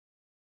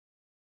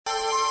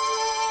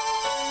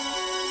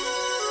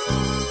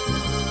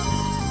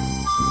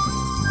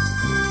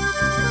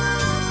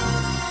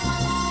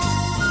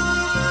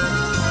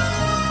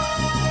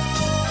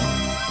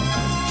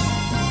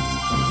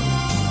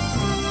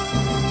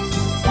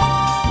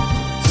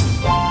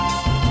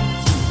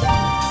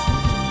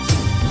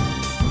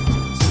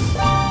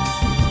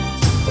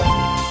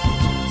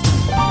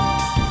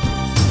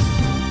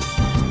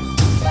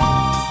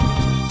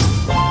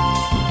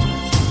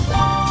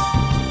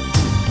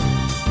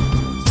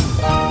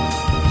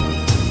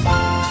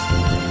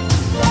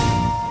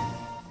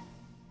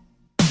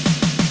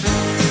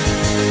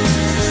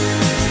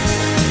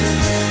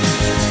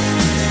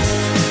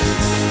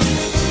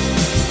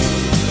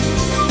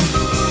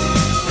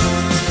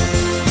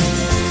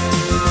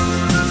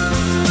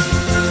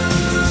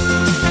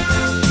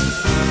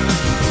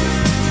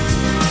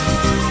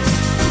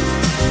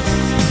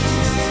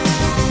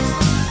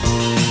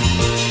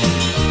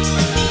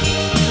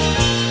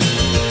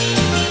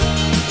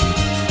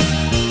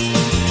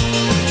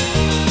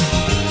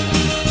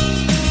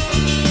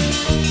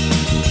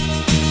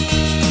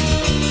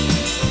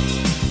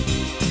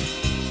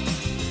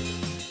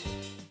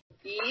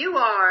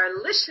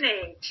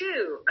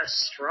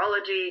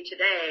Astrology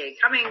Today,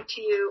 coming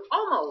to you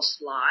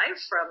almost live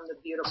from the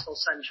beautiful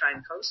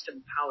Sunshine Coast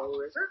in Powell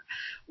River,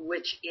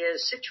 which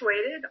is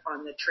situated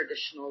on the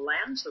traditional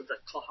lands of the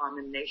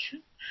Tla'amin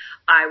Nation.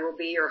 I will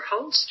be your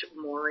host,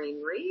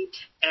 Maureen Reed,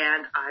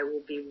 and I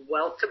will be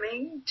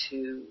welcoming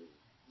to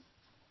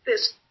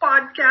this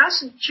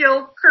podcast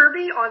Jill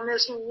Kirby on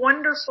this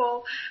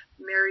wonderful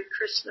Merry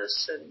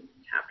Christmas and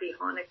Happy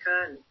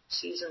Hanukkah and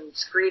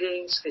season's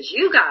greetings, because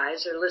you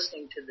guys are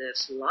listening to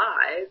this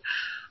live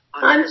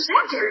on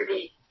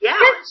Saturday. Yeah,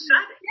 on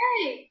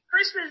Saturday. Day.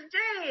 Christmas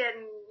Day.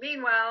 And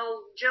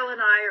meanwhile, Jill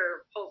and I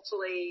are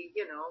hopefully,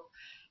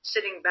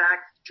 sitting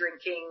back,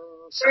 drinking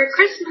something.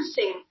 We're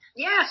Christmasing.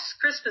 Yes,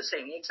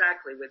 Christmasing,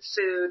 exactly, with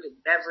food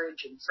and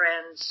beverage and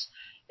friends,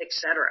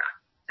 etc.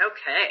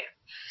 Okay.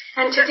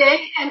 And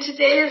today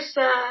is,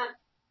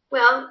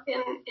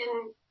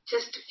 in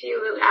just a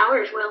few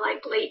hours,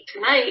 like late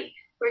tonight,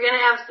 we're going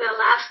to have the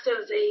last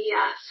of the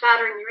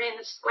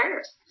Saturn-Uranus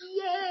squares.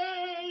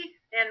 Yay!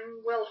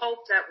 And we'll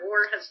hope that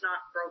war has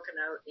not broken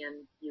out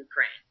in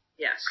Ukraine.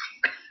 Yes.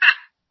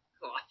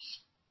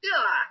 Gosh.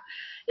 Yeah.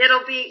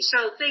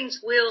 So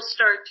things will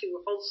start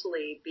to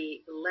hopefully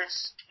be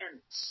less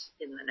tense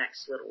in the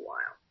next little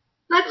while.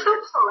 Let's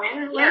hope so.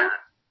 Yeah.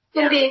 It's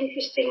going to be an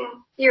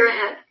interesting year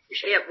ahead.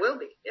 Sure. It will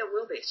be.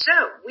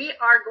 So we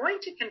are going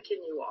to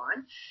continue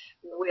on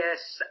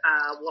with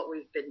what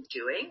we've been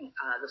doing,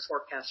 the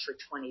forecast for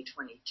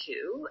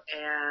 2022.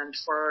 And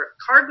for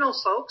cardinal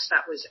folks,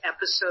 that was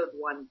episode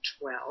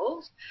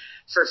 112.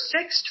 For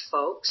fixed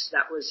folks,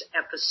 that was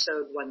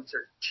episode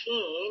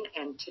 113.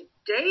 And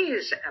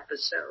today's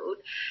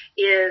episode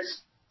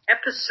is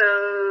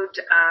episode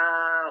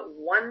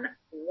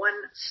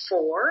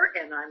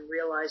 114, and I'm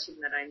realizing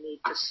that I need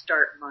to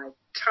start my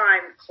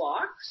time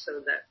clock so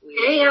that we...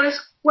 Hey, I was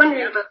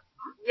wondering about...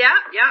 Yeah,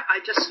 I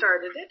just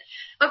started it.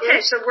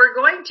 Okay, so we're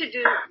going to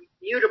do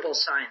mutable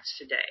signs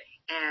today,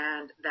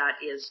 and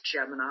that is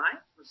Gemini,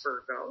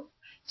 Virgo,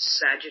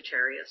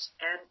 Sagittarius,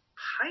 and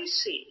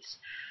Pisces.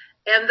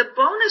 And the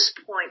bonus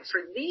point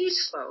for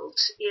these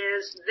folks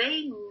is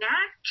they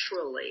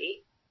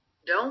naturally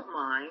don't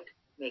mind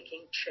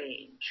making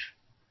change.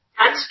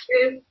 That's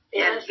true.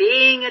 Yes. And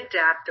being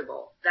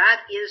adaptable.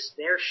 That is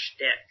their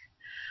shtick.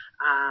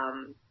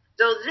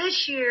 Though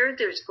this year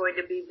there's going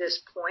to be this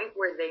point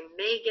where they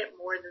may get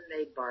more than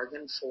they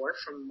bargained for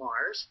from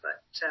Mars,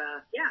 but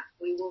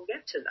we will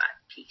get to that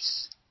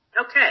piece.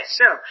 Okay,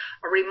 so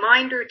a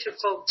reminder to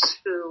folks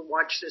who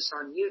watch this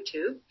on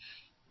YouTube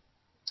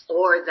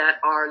or that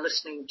are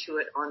listening to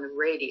it on the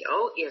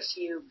radio, if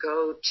you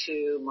go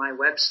to my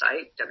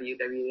website,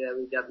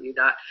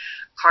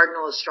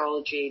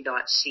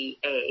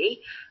 www.cardinalastrology.ca,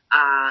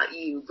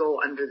 you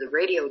go under the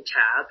radio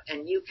tab,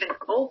 and you can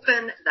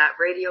open that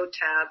radio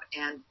tab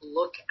and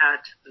look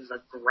at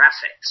the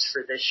graphics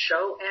for this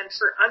show and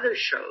for other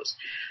shows.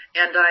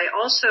 And I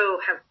also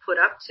have put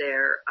up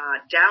there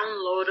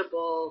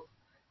downloadable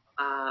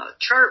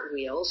chart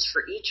wheels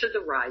for each of the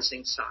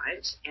rising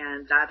signs,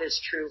 and that is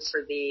true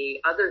for the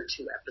other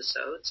two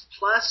episodes,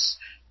 plus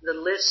the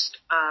list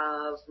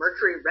of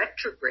Mercury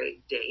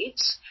retrograde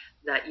dates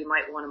that you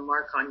might want to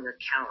mark on your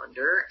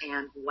calendar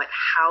and what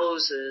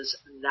houses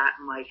that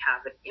might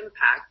have an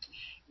impact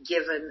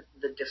given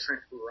the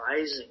different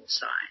rising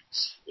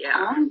signs.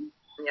 Yeah.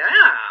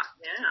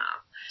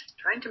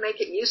 Trying to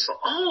make it useful.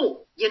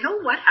 Oh, you know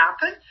what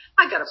happened?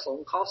 I got a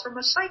phone call from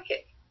a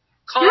psychic.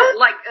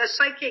 Like a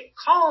psychic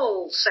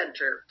call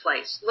center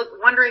place,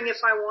 wondering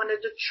if I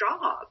wanted a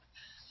job.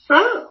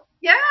 Oh.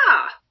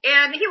 Yeah,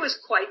 and he was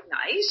quite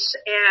nice,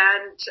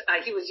 and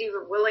he was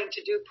even willing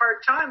to do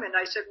part-time, and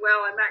I said,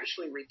 well, I'm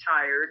actually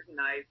retired,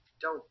 and I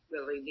don't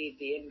really need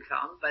the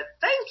income, but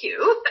thank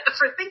you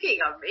for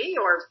thinking of me.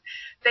 Or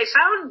they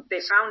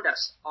found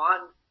us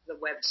on the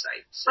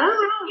website, so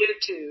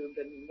YouTube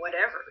and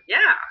whatever.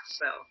 Yeah,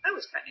 so that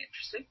was kind of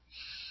interesting.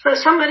 So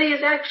somebody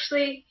is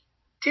actually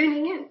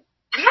tuning in.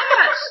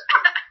 Yes.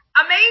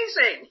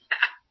 Amazing.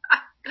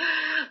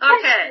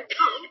 Okay.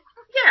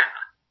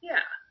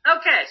 Yeah.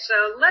 Okay, so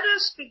let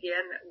us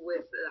begin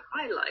with the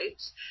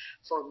highlights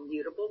for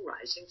mutable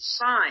rising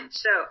signs.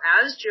 So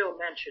as Jill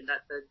mentioned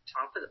at the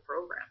top of the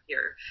program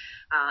here,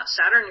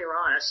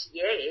 Saturn-Uranus,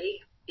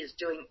 is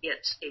doing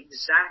its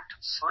exact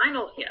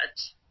final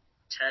hit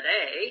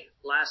today,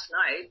 last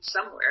night,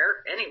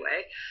 somewhere,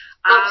 anyway.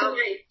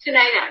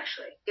 Tonight,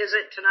 actually. Is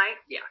it tonight?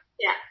 Yeah.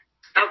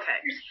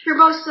 Okay. For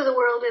most of the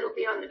world, it'll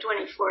be on the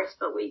 24th,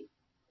 but we're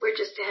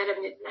just ahead of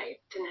midnight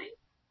tonight.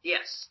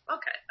 Yes.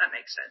 Okay. That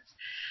makes sense.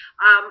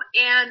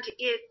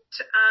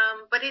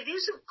 But it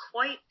isn't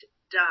quite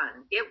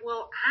done. It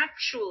will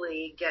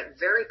actually get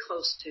very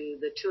close to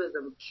the two of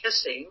them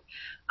kissing,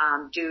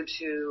 due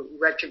to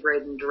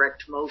retrograde and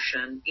direct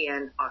motion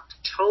in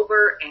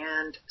October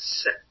and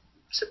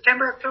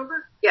September,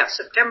 October? Yeah,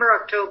 September,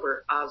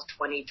 October of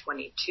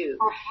 2022.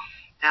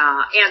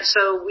 And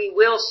so we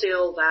will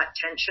feel that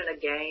tension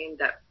again,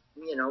 that,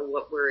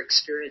 what we're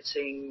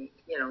experiencing,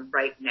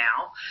 right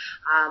now.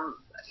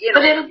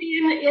 But it'll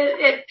be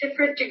at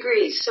different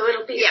degrees, so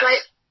it'll be slightly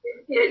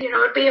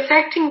it'd be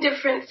affecting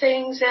different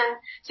things,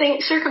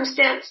 and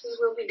circumstances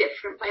will be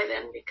different by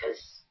then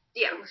because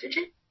things are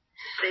changing.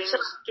 Things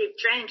keep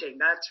changing.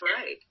 That's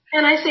right.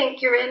 And I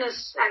think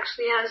Uranus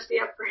actually has the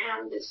upper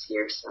hand this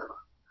year, so.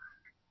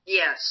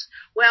 Yes.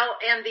 Well,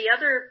 and the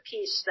other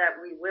piece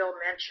that we will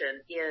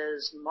mention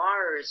is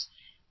Mars.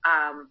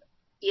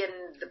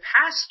 In the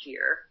past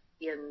year,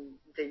 in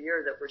the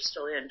year that we're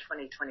still in,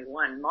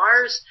 2021,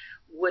 Mars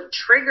would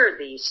trigger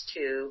these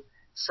two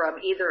from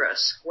either a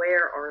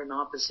square or an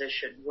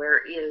opposition,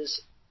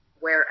 whereas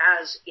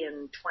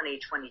in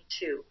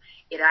 2022,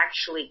 it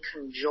actually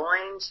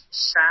conjoins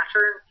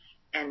Saturn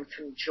and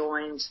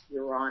conjoins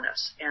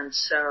Uranus. And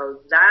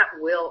so that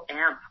will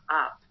amp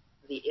up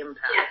the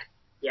impact.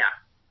 Yeah.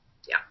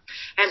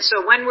 And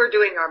so when we're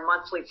doing our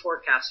monthly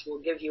forecast,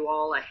 we'll give you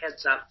all a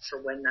heads up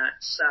for when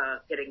that's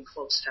getting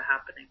close to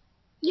happening.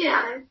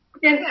 Yeah.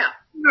 And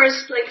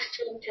Mars likes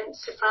to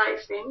intensify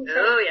things.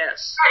 Oh,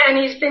 yes. And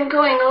he's been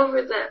going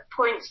over the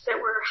points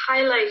that were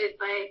highlighted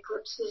by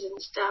eclipses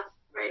and stuff,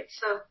 right?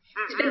 So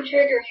he's been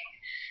triggering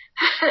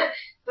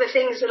the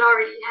things that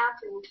already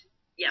happened.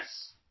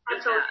 Yes.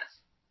 That's all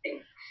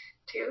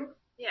too.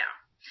 Yeah.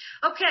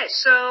 Okay,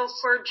 so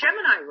for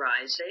Gemini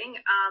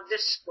rising,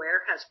 this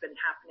square has been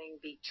happening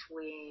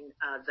between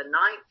the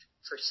 9th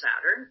for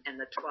Saturn and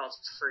the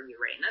 12th for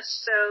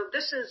Uranus. So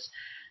this is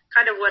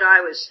kind of what I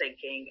was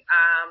thinking.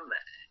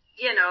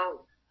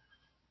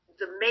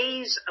 The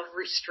maze of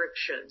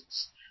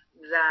restrictions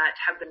that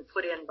have been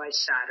put in by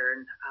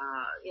Saturn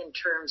in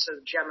terms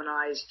of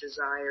Gemini's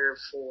desire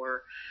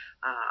for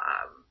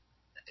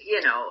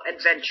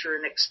adventure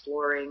and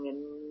exploring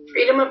and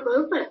freedom of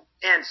movement.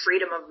 And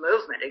freedom of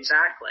movement,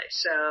 exactly.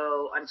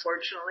 So,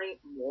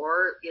 unfortunately,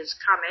 more is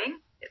coming.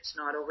 It's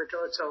not over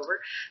till it's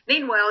over.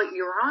 Meanwhile,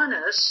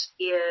 Uranus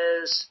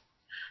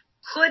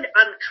could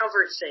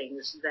uncover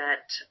things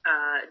that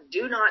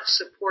do not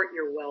support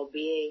your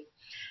well-being.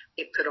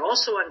 It could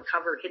also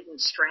uncover hidden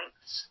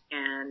strengths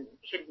and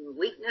hidden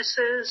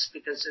weaknesses,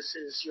 because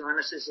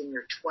Uranus is in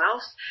your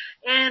 12th.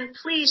 And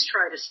please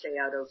try to stay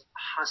out of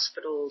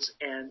hospitals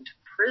and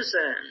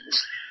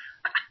prisons.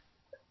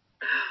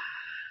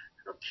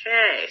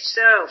 Okay,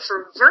 so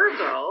for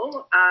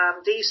Virgo,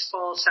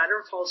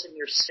 Saturn falls in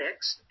your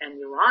 6th and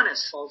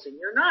Uranus falls in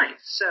your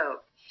 9th.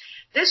 So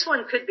this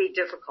one could be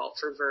difficult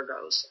for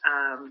Virgos,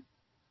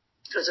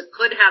 because it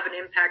could have an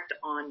impact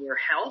on your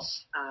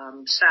health.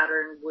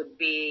 Saturn would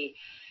be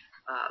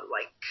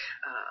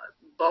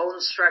bone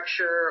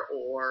structure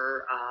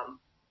or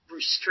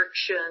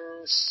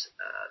restrictions,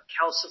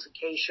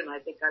 calcification, I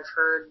think I've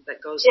heard,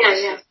 that goes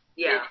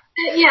Yeah,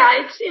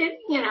 it's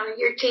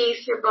your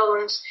teeth, your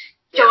bones,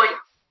 joint.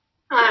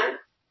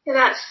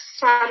 That's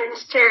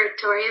Saturn's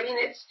territory. I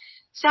mean,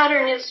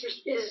 Saturn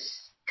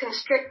is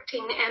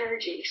constricting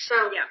energy.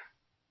 So,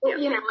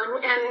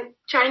 and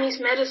Chinese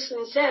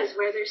medicine says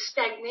where there's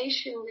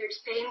stagnation, there's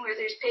pain. Where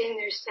there's pain,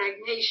 there's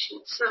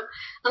stagnation. So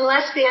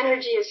unless the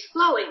energy is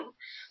flowing,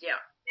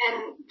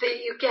 and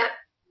you get,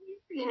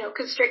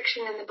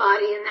 constriction in the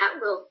body, and that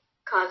will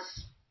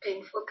cause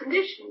painful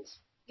conditions.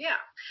 Yeah.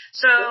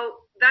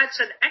 So that's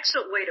an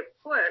excellent way to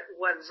put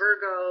what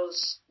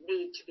Virgos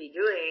need to be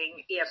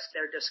doing if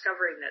they're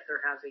discovering that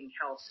they're having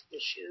health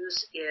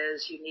issues,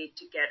 is you need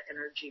to get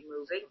energy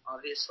moving,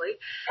 obviously.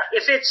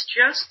 If it's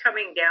just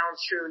coming down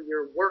through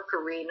your work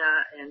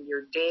arena and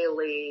your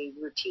daily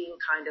routine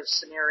kind of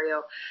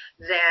scenario,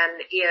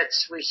 then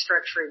it's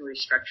restructuring.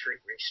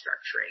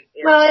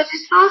 Well,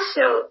 it's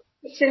also,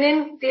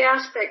 the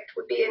aspect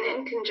would be an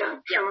in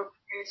conjunction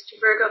to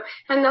Virgo,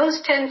 and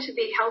those tend to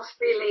be health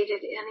related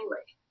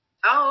anyway.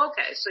 Oh,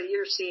 okay. So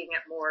you're seeing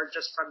it more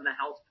just from the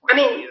health point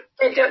of view.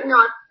 In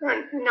general,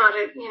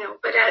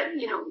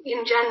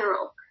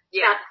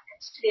 that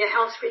tends to be a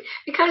health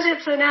because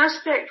it's an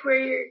aspect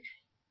where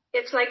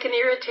it's like an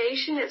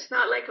irritation. It's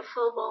not like a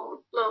full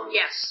blown.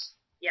 Yes.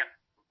 Yeah.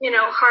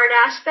 Hard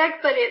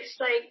aspect, but it's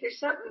like there's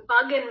something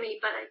bugging me,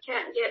 but I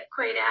can't get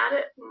quite at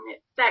it, and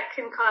that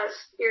can cause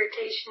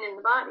irritation in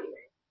the body.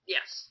 Right?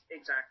 Yes,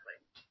 exactly.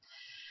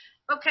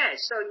 Okay,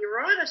 so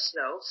Uranus,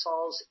 though,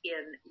 falls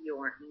in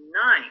your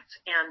 9th,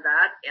 and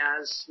that,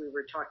 as we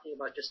were talking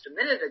about just a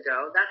minute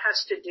ago, that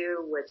has to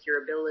do with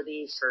your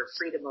ability for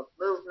freedom of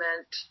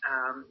movement,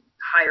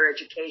 higher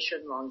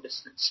education,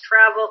 long-distance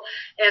travel,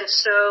 and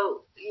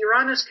so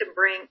Uranus can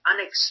bring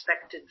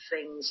unexpected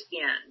things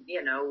in,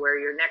 where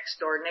your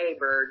next-door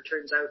neighbor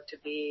turns out to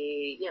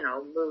be,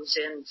 moves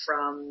in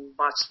from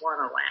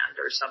Botswana land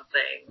or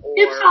something. Or,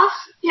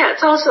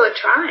 it's also a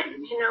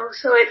trine,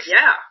 so it's...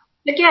 Yeah.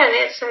 Again,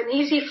 it's an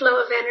easy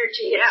flow of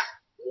energy.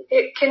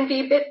 It can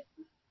be the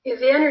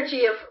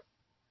energy of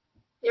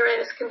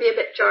Uranus can be a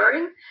bit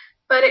jarring,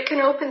 but it can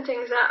open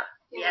things up.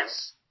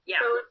 Yes. Yeah.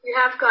 So if you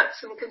have got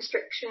some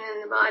constriction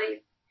in the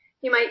body,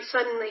 you might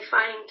suddenly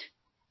find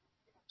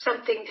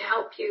something to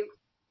help you.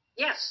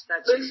 Yes,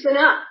 that's loosen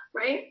up,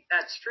 right?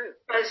 That's true.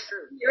 Because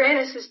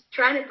Uranus is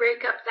trying to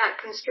break up that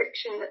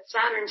constriction that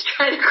Saturn's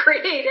trying to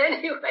create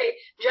anyway,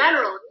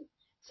 generally.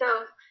 So,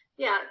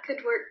 it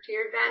could work to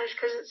your advantage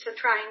because it's a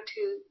trine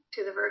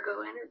to the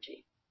Virgo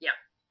energy. Yeah.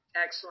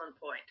 Excellent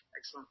point.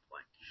 Excellent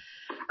point.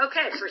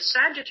 Okay, for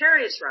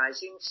Sagittarius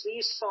risings,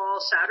 these fall,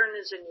 Saturn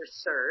is in your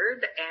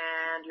third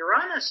and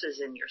Uranus is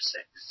in your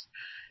sixth.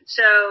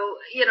 So,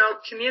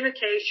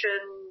 communication,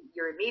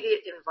 your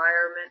immediate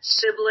environment,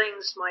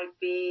 siblings might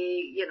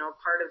be,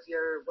 part of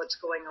what's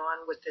going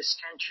on with this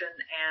tension,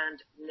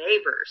 and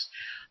neighbors.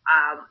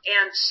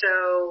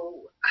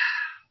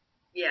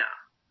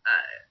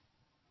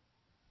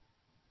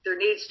 There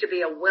needs to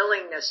be a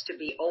willingness to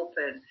be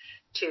open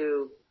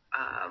to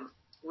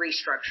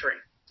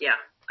restructuring. Yeah.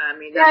 I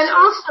mean, and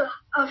also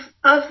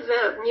of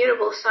the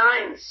mutable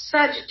signs,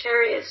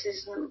 Sagittarius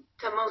is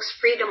the most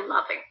freedom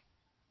loving.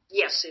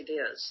 Yes, it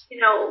is.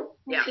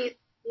 Yeah.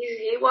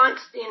 He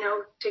wants,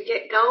 to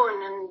get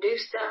going and do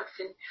stuff.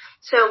 And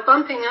so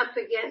bumping up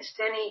against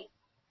any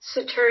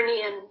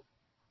Saturnian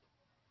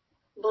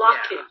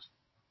blockage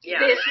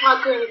is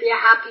not going to be a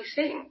happy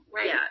thing,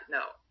 right? Yeah,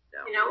 no.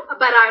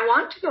 But I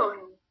want to go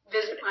and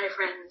visit my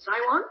friends.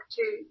 I want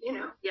to,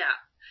 Yeah.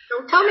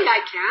 Don't tell me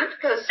I can't,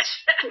 because...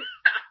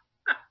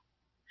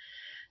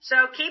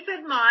 So keep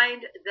in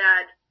mind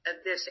that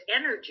this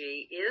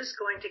energy is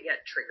going to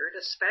get triggered,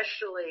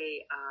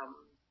 especially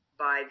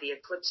by the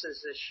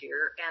eclipses this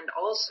year, and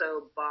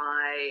also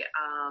by,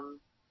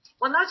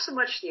 not so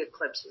much the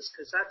eclipses,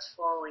 because that's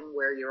falling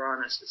where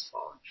Uranus is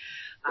falling.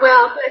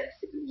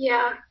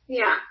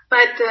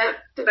 But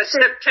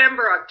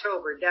September,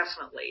 October,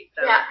 definitely.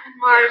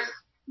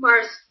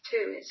 Mars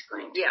too is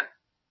going to.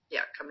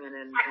 Yeah, come in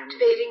and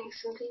activating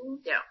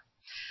something. Yeah.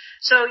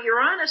 So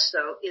Uranus,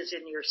 though, is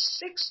in your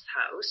sixth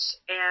house,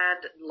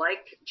 and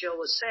like Jill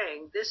was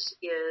saying, this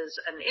is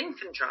an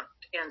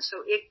inconjunct, and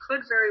so it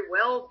could very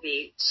well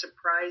be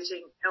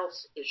surprising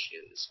health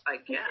issues, I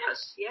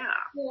guess. Yeah.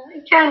 Yeah,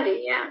 it can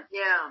be, yeah.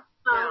 Yeah.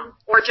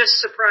 Or just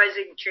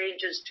surprising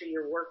changes to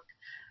your work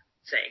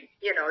thing.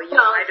 You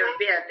might have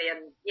been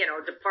in,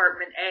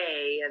 Department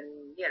A, and,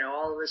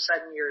 all of a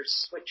sudden you're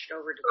switched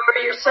over to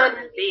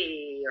Department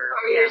B, or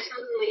you're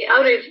suddenly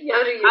out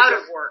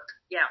of work.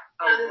 Yeah,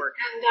 out of work.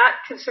 And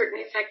that can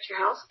certainly affect your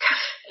health.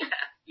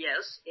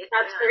 Yes,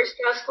 that's a very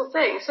stressful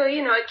thing. So,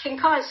 it can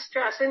cause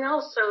stress. And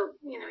also,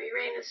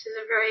 Uranus is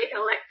a very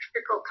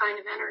electrical kind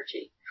of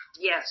energy.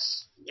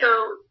 Yes. Yeah.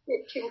 So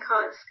it can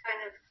cause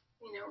kind of,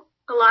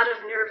 a lot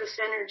of nervous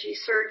energy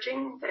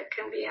surging that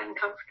can be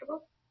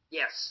uncomfortable.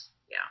 Yes.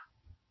 Yeah.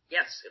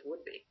 Yes, it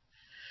would be.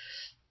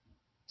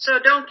 So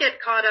don't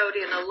get caught out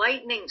in a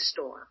lightning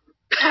storm.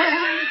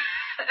 That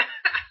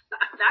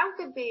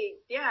could be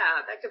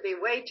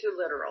way too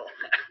literal.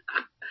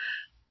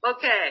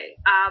 Okay,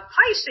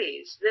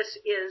 Pisces, this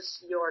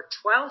is your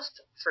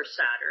 12th for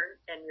Saturn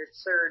and your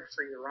 3rd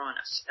for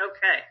Uranus.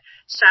 Okay,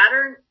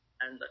 Saturn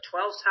and the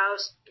 12th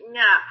house,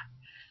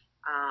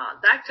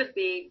 that could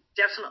be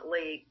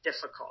definitely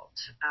difficult.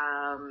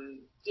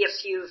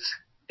 If you've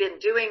been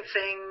doing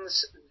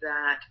things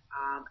that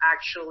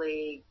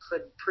actually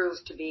could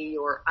prove to be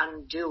your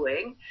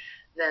undoing,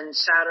 then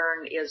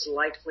Saturn is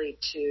likely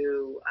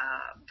to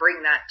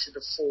bring that to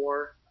the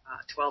fore.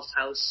 12th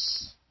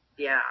house,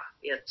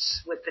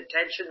 it's with the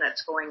tension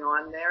that's going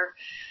on there.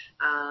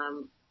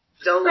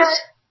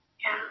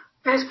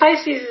 As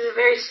Pisces is a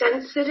very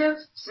sensitive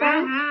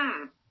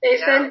sign, they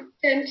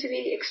tend to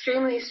be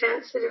extremely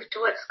sensitive to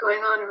what's going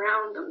on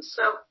around them.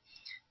 So,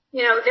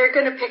 they're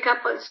going to pick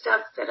up on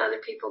stuff that other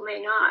people may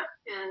not.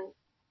 And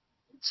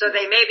so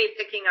they may be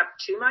picking up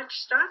too much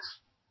stuff?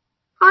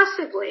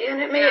 Possibly,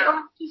 and it may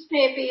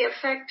be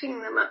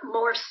affecting them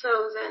more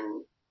so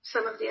than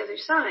some of the other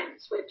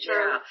signs, which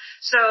are...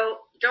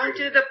 So don't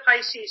do the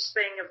Pisces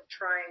thing of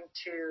trying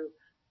to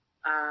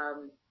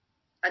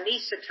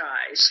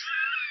anesthetize.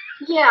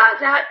 Yeah,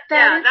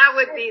 that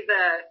would be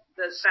the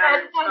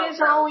Saturn. That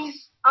is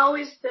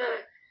always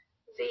the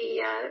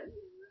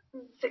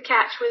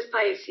catch with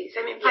Pisces.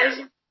 I mean,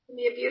 Pisces can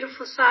be a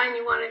beautiful sign.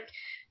 You want to,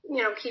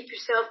 keep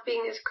yourself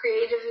being as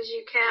creative as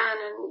you can,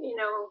 and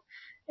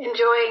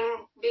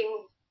enjoying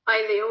being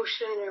by the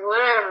ocean or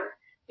whatever.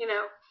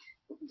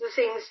 The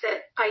things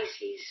that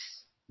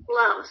Pisces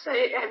loves.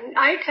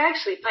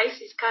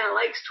 Pisces kind of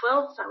likes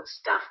 12th house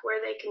stuff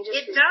where they can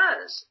just... It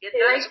does,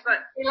 but...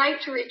 They like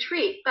to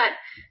retreat, but,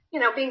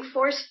 being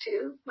forced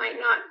to might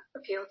not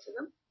appeal to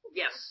them.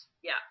 Yes,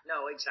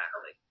 no,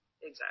 exactly.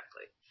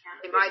 Yeah.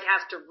 They might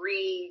have to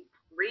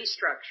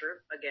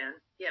restructure again,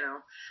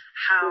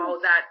 how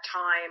that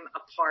time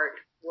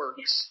apart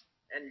works.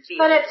 And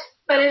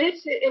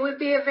it would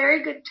be a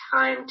very good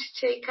time to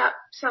take up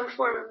some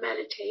form of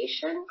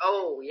meditation.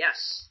 Oh,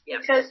 yes.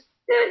 Because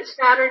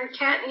Saturn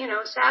can't,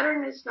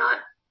 Saturn is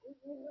not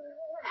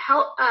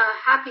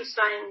happy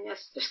sign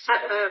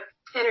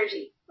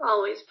energy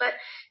always, but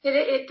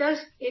it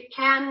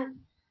can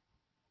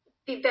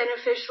be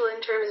beneficial in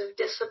terms of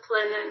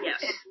discipline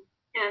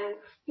and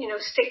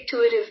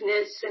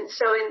stick-to-itiveness. And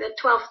so in the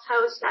 12th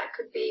house, that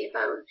could be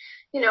about,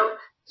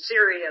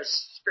 serious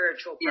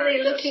spiritual practice.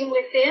 Really looking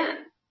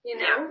within,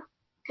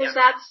 because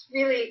that's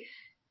really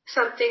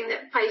something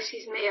that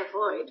Pisces may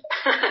avoid.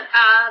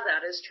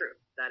 That is true.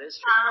 That is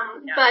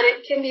true. But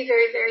it can be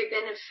very, very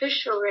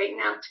beneficial right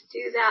now to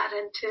do that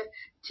and to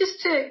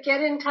just to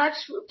get in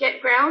touch,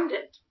 get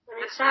grounded. I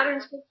mean,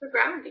 Saturn's good for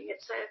grounding.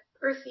 It's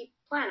a earthy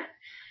planet.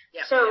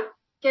 Yeah. So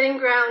getting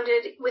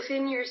grounded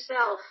within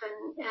yourself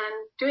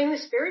and doing the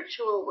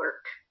spiritual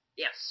work.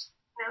 Yes.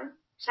 You know,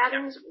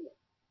 Saturn's.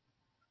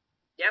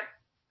 Yep.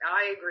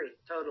 I agree.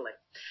 Totally.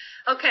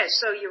 Okay.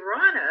 So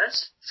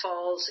Uranus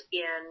falls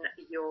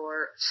in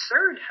your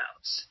third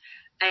house.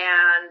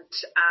 And,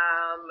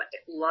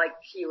 like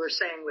you were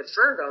saying with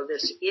Virgo,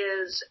 this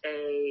is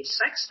a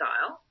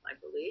sextile, I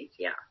believe.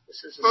 Yeah,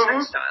 this is a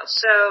sextile.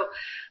 So,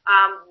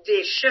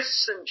 the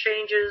shifts and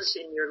changes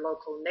in your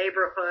local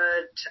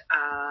neighborhood,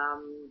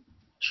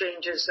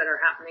 changes that are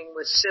happening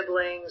with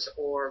siblings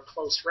or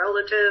close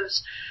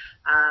relatives,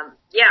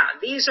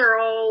 these are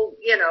all,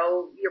 you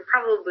know, you're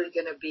probably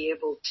going to be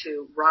able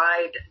to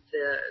ride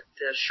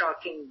the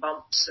shocking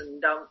bumps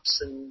and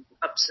dumps and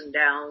ups and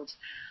downs.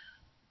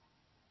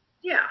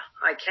 Yeah,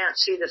 I can't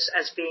see this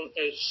as being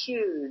a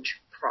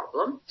huge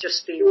problem.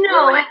 Just be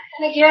willing.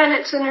 And again,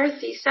 it's an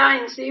earthy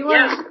sign, so you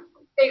want to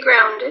stay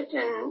grounded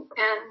and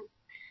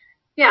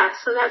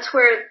so that's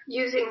where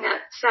using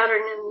that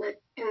Saturn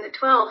in the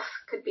 12th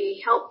could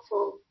be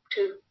helpful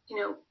to, you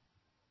know,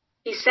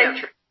 be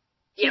centered.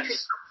 Yeah. Keep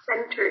yourself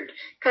centered,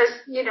 because,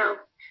 you know,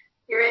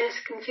 Uranus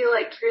can feel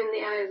like you're in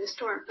the eye of the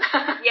storm.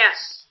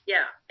 Yes,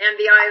 yeah, and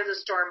the eye of the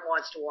storm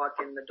wants to walk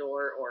in the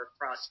door or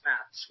cross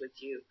paths with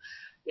you.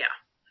 Yeah.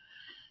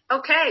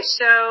 Okay,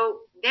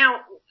 so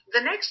now the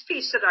next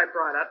piece that I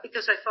brought up,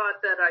 because I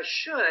thought that I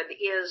should,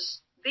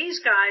 is these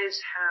guys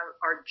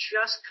are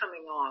just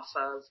coming off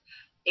of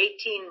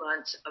 18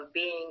 months of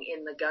being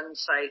in the gun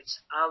sights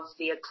of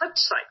the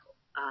eclipse cycle,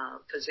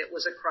 because it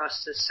was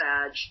across the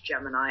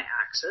Sag-Gemini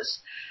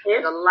axis.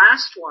 Yeah. The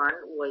last one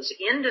was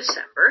in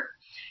December.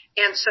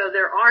 And so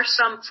there are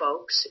some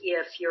folks,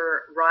 if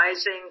your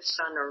rising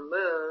sun or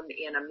moon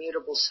in a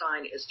mutable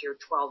sign is your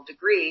 12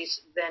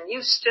 degrees, then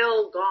you've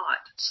still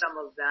got some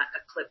of that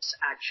eclipse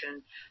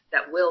action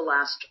that will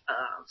last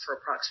for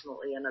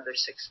approximately another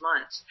 6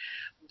 months.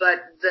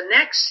 But the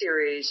next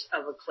series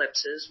of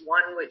eclipses,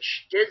 one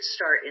which did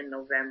start in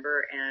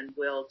November and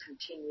will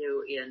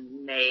continue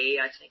in May,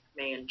 I think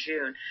May and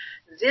June,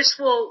 this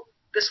will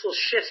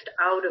shift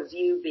out of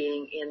you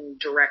being in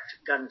direct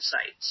gun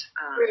sights.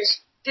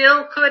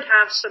 Still could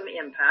have some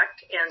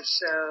impact, and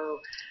so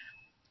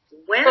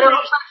when but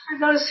also for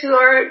those who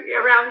are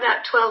around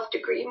that 12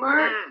 degree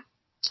mark,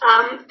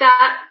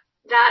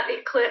 that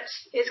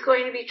eclipse is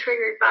going to be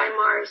triggered by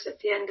Mars at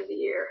the end of the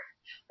year.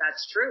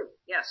 That's true.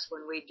 Yes,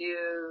 when we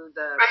do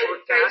the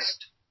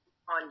forecast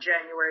on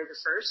January the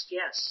 1st,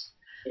 yes.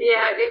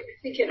 Yeah, I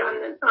think it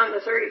on the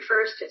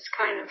 31st, it's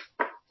kind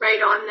of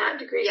right on that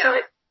degree. Yeah.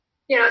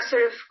 So it's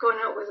sort of going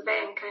out with a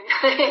bang kind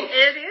of thing.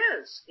 It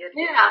is.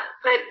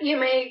 But you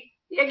may.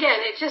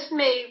 Again, it just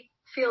may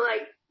feel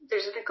like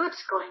there's an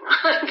eclipse going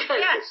on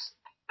because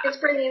it's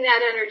bringing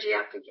that energy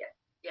up again.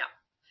 Yeah.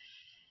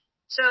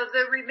 So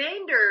the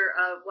remainder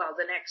of,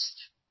 the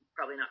next,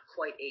 probably not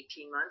quite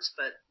 18 months,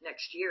 but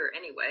next year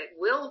anyway,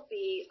 will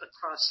be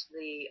across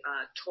the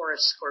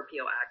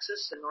Taurus-Scorpio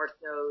axis. The north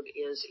node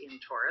is in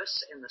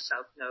Taurus and the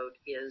south node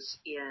is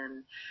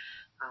in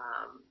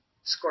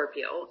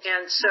Scorpio.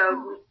 And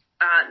so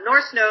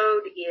north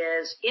node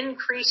is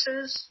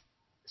increases.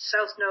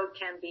 South node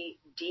can be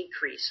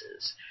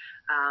decreases.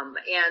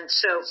 And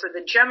so for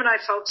the Gemini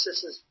folks,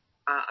 this is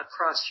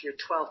across your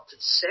 12th to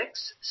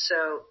 6th.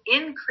 So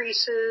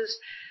increases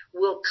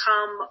will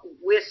come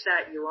with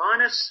that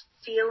Uranus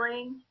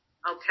feeling.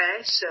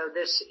 Okay, so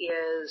this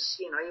is,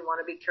 you want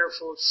to be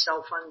careful of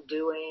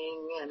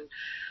self-undoing and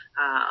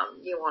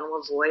you want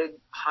to avoid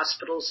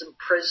hospitals and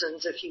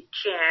prisons if you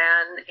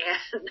can.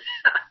 And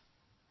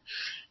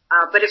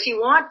but if you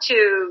want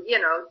to,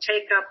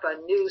 take up a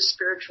new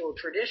spiritual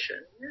tradition,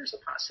 there's a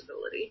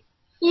possibility.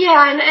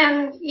 Yeah,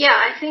 and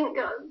I think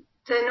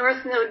the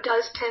North Node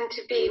does tend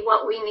to be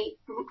what we need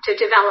to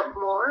develop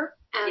more.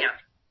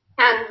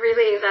 And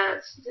really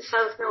the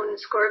South Node in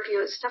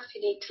Scorpio is stuff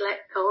you need to let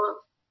go of.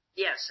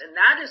 Yes, and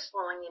that is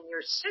falling in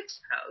your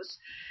 6th house.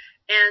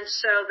 And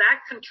so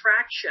that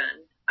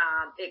contraction,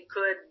 it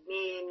could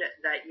mean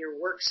that your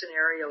work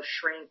scenario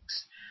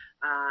shrinks.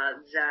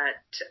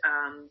 That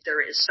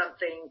there is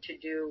something to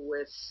do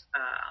with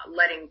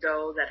letting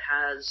go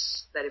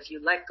that if you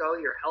let go,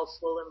 your health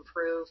will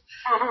improve.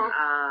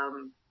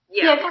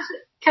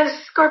 Because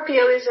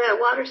Scorpio is a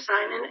water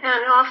sign,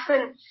 and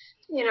often,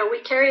 we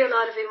carry a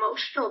lot of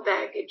emotional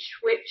baggage,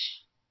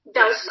 which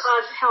does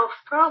cause health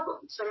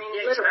problems. I mean,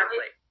 literally,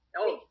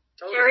 we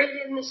carry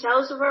it in the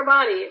cells of our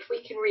body. If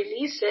we can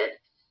release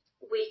it,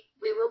 we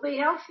will be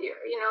healthier.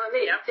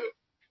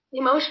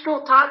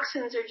 Emotional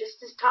toxins are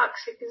just as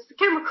toxic as the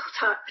chemical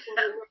toxins.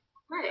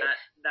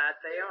 That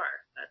they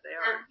are.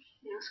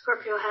 And,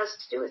 Scorpio has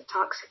to do with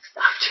toxic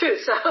stuff too.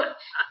 So,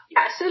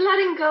 so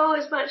letting go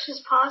as much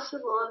as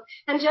possible.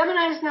 And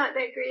Gemini is not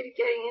that great at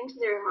getting into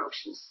their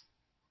emotions.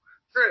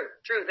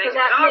 True. They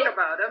can talk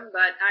about them,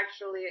 but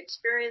actually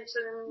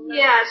experiencing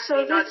them,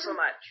 so not so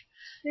much.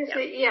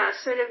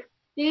 Sort of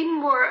being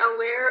more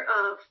aware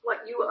of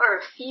what you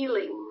are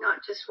feeling,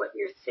 not just what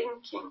you're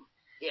thinking.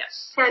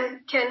 Yes.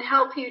 Can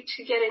help you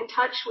to get in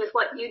touch with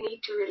what you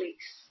need to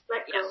release.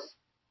 Let go.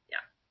 Yeah.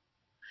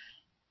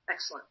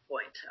 Excellent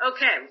point.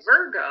 Okay,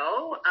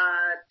 Virgo,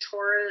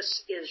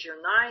 Taurus is your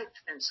 9th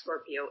and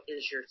Scorpio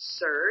is your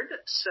 3rd.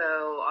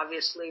 So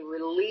obviously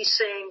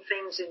releasing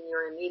things in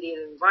your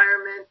immediate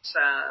environment,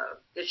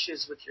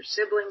 issues with your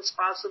siblings,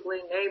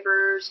 possibly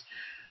neighbors,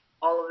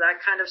 all of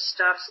that kind of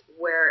stuff,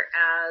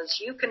 whereas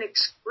you can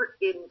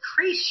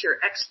increase your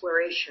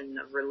exploration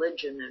of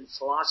religion and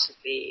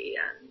philosophy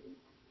and,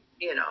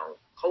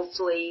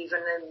 hopefully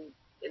even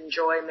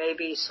enjoy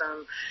maybe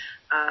some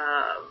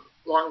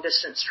long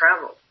distance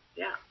travel.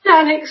 Yeah.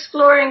 And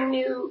exploring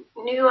new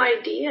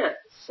ideas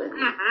and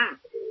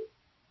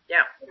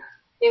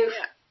new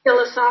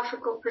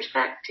philosophical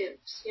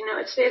perspectives.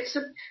 It's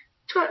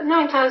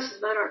 9th house is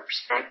about our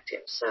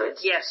perspective. So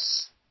it's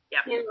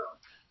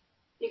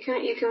you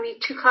can be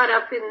too caught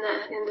up in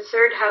the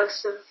 3rd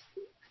house of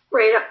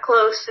right up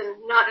close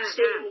and not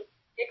seeing the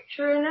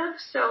picture enough.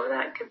 So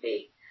that could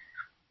be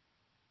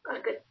a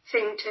good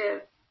thing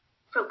to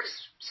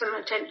focus some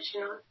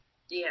attention on.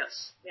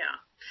 Yes, yeah.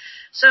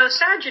 So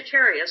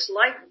Sagittarius,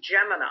 like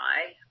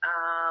Gemini,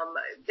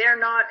 they're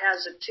not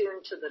as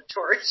attuned to the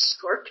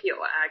Taurus-Scorpio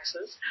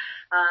axis.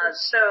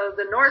 So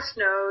the North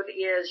Node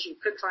is you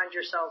could find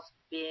yourself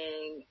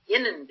being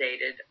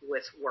inundated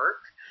with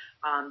work,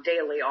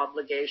 daily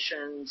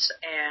obligations,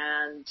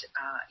 and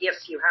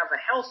if you have a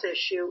health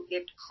issue,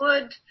 it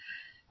could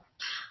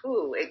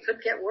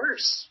get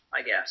worse,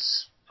 I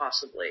guess.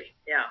 Possibly,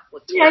 yeah.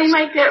 You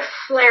might get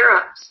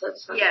flare-ups.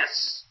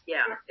 Yes,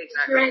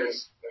 exactly.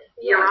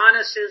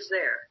 Uranus is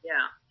there,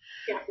 yeah.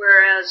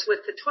 Whereas with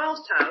the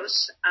 12th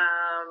house,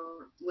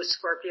 with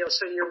Scorpio,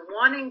 so you're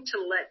wanting to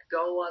let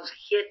go of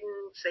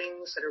hidden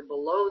things that are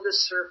below the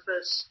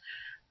surface,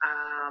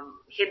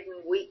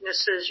 hidden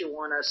weaknesses. You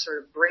want to sort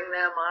of bring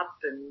them up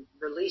and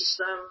release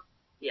them.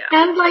 Yeah.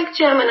 And like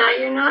Gemini,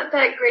 you're not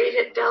that great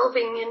at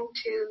delving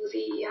into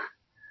the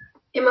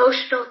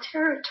emotional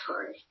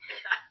territory.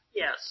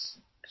 Yes.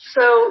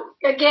 So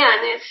again,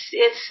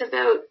 it's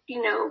about,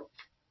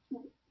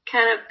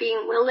 kind of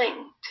being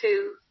willing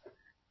to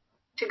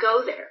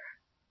go there.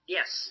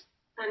 Yes.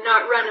 And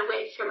not run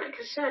away from it,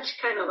 because Sag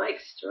kind of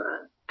likes to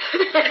run.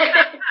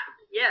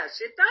 Yes,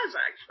 it does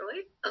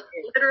actually.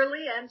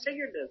 Literally and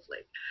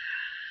figuratively.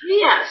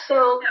 Yeah,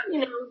 so,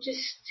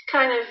 just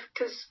kind of,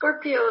 because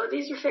Scorpio,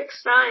 these are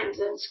fixed signs,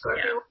 and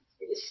Scorpio wants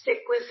you to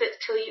stick with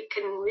it till you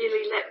can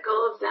really let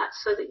go of that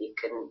so that you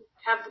can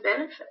have the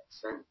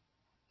benefits.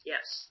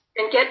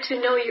 And get to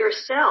know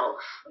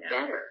yourself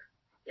better.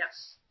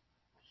 Yes.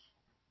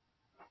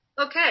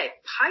 Okay,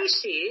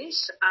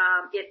 Pisces,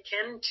 it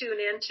can tune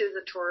into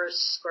the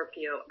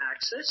Taurus-Scorpio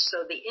axis.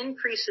 So the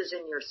increases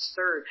in your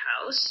 3rd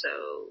house,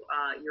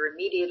 so your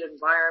immediate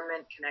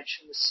environment,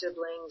 connection with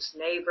siblings,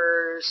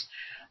 neighbors,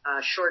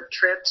 short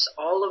trips,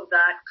 all of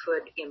that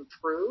could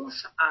improve,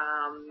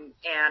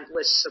 and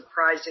with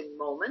surprising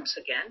moments,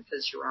 again,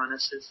 because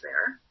Uranus is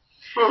there.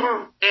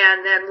 Mm-hmm.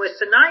 And then with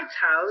the 9th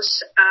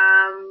house,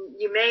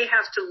 you may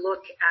have to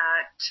look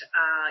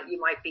at, you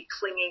might be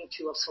clinging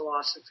to a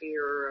philosophy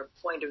or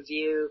a point of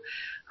view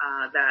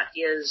that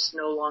is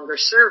no longer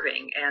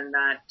serving, and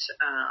that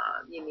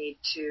you need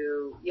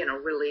to,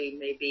 really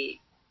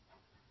maybe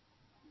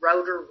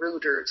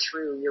rooter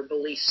through your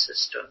belief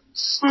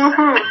systems.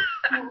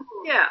 Mm-hmm.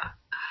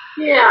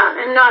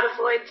 Yeah, and not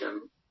avoid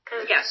them.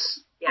 Yes.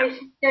 I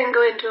can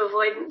go into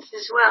avoidance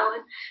as well.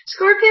 And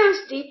Scorpio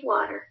is deep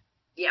water.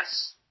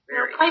 Yes.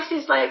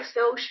 Pisces likes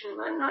the ocean,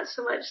 but not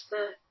so much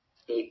the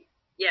deep.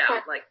 Yeah,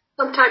 like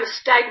sometimes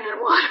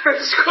stagnant water.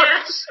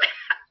 Yes.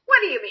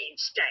 What do you mean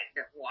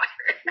stagnant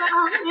water?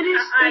 Well,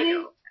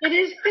 it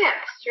is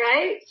fixed,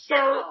 right?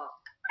 So,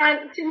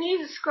 and to me,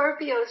 the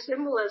Scorpio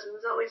symbolism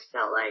has always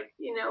felt like,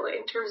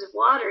 in terms of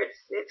water,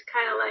 it's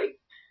kind of like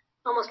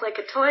almost like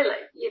a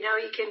toilet.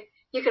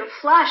 You can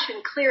flush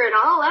and clear it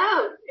all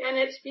out, and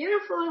it's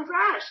beautiful and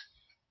fresh.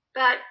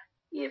 But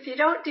if you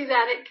don't do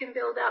that, it can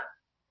build up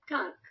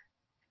gunk.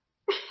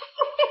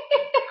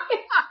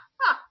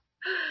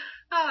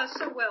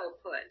 So well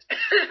put.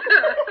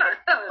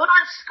 Well,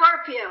 that's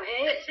Scorpio,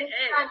 eh? It's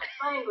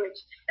language.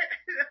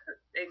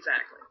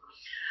 Exactly.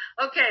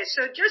 Okay,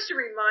 so just a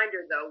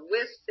reminder, though,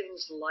 with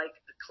things like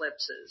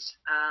eclipses,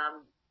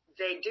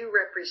 they do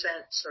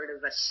represent sort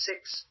of a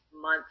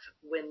 6-month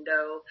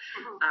window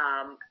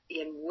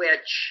in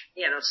which,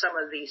 some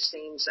of these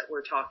themes that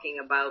we're talking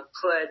about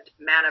could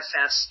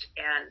manifest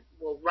and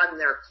will run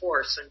their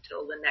course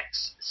until the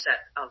next set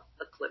of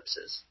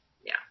eclipses.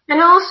 Yeah.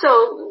 And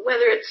also,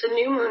 whether it's a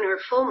new moon or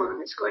full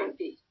moon is going to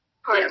be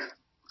part of it.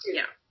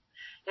 Yeah.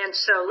 And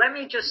so let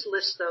me just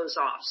list those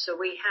off. So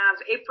we have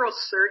April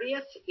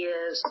 30th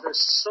is the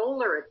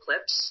solar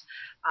eclipse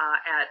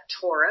at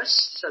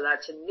Taurus. So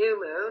that's a new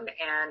moon,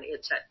 and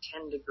it's at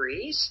 10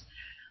 degrees.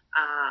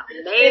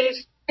 May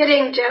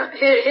hitting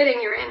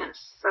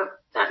Uranus. So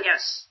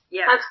that's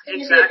Yeah,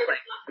 exactly.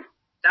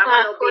 That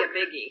one will be a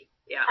biggie.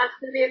 Yeah. That's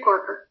going to be a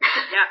corker.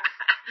 Yeah.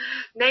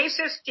 May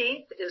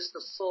 15th is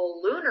the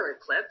full lunar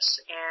eclipse,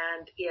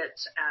 and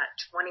it's at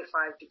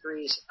 25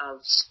 degrees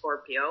of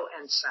Scorpio,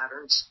 and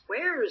Saturn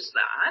squares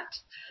that.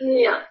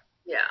 Yeah.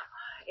 Yeah.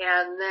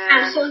 And then...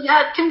 And so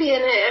that can be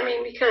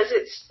because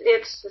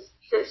it's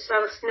the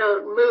South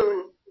Node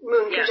moon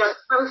Yes. conjunct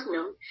South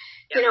Node.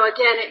 Yeah.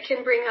 Again, it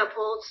can bring up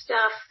old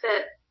stuff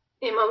that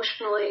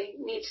emotionally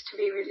needs to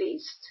be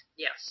released.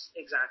 Yes,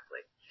 exactly.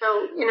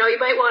 So, you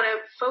might want to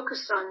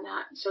focus on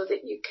that so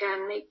that you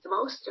can make the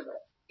most of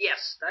it.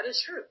 Yes, that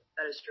is true.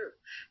 That is true.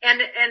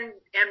 And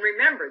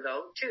remember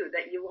though, too,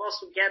 that you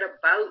also get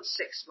about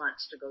 6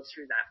 months to go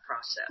through that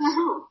process.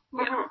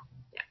 Mm-hmm. Mm-hmm.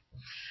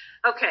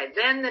 Yeah. Okay.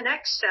 Then the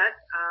next set,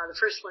 the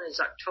first one is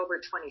October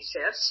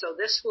 25th. So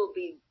this will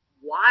be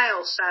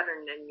while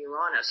Saturn and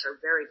Uranus are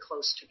very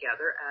close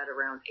together at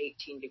around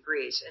 18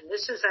 degrees. And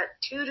this is at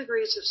 2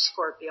 degrees of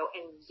Scorpio,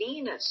 and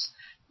Venus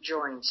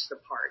joins the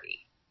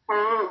party.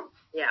 Mm.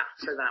 Yeah,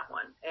 for that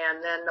one.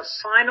 And then the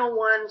final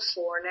one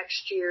for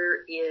next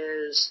year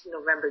is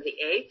November the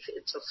 8th.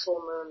 It's a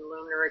full moon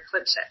lunar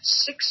eclipse at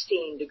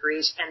 16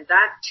 degrees, and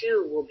that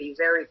too will be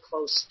very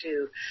close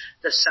to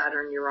the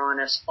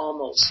Saturn-Uranus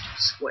almost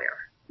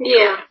square.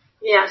 Yeah,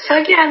 yeah. So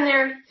again,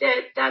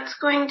 that's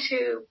going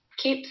to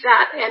keep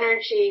that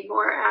energy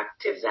more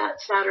active, that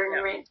Saturn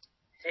ring.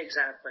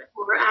 Exactly.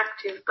 More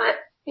active. But,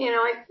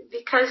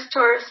 because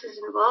Taurus is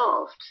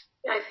involved,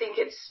 I think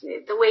it's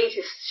the weight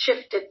is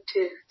shifted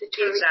to the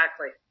Taurus.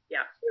 Exactly.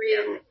 Yeah.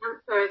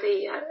 Or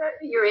the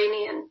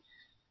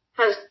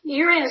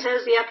Uranus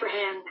has the upper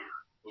hand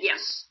now.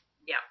 Yes.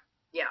 Yeah.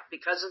 Yeah.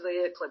 Because of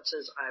the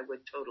eclipses, I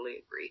would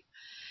totally agree.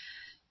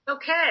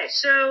 Okay.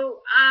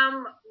 So,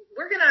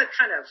 we're going to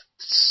kind of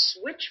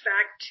switch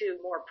back to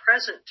more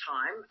present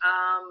time.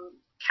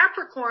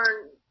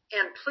 Capricorn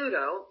and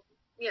Pluto,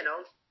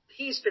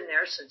 he's been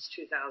there since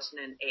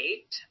 2008.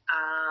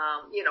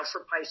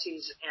 For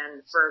Pisces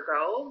and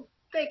Virgo,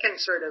 they can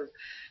sort of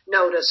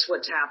notice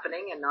what's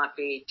happening and not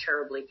be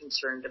terribly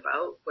concerned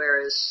about,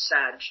 whereas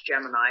Sag,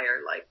 Gemini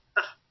are like,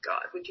 oh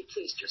God, would you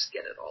please just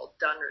get it all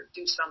done or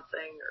do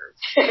something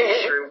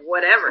or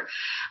whatever.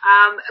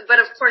 But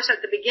of course,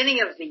 at the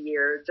beginning of the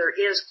year, there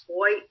is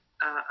quite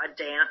a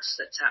dance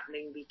that's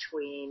happening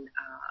between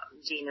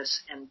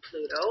Venus and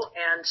Pluto.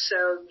 And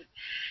so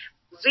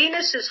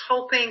Venus is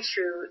hoping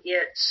through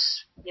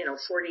its,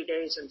 40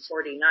 days and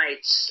 40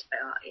 nights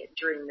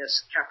during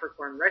this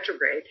Capricorn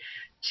retrograde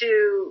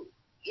to,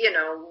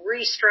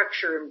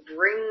 restructure and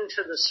bring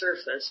to the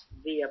surface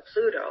via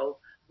Pluto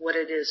what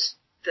it is,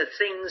 the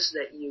things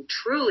that you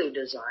truly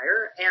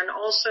desire, and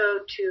also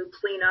to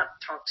clean up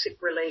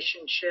toxic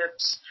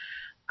relationships.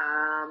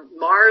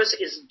 Mars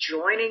is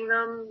joining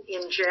them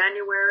in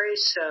January,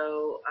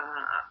 so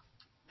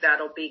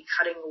that'll be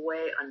cutting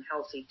away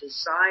unhealthy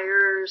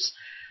desires.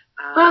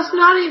 Well, it's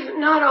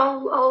not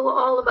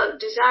all about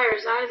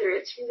desires either.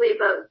 It's really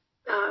about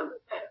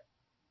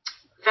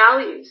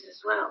values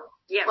as well.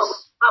 Yes.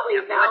 What we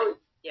value.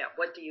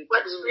 What do you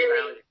What's truly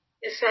really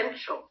value?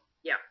 Essential.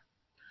 Yeah.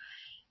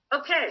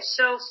 Okay,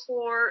 so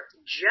for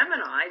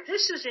Gemini,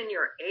 this is in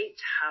your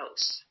 8th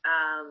house.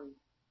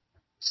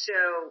 So,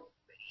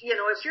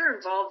 if you're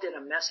involved in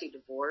a messy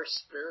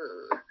divorce,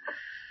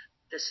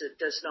 this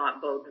does not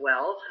bode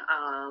well.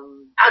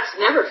 That's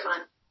never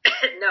fun.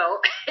 No,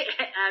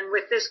 and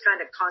with this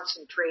kind of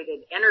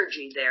concentrated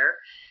energy there,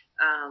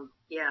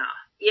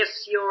 if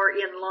you're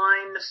in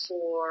line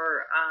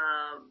for,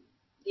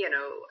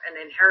 an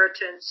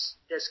inheritance,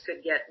 this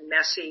could get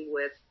messy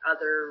with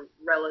other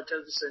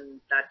relatives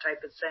and that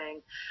type of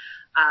thing.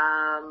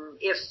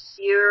 If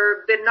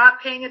you've been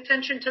not paying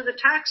attention to the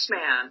tax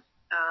man,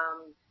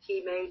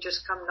 he may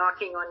just come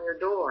knocking on your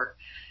door.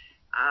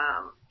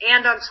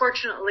 And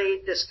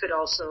unfortunately, this could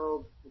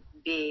also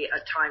be a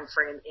time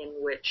frame in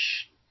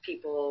which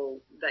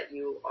people that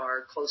you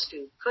are close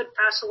to could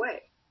pass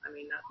away. I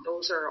mean,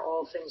 those are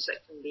all things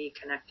that can be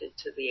connected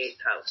to the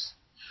 8th house.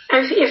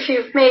 If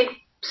you've made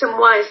some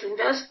wise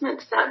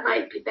investments, that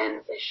might be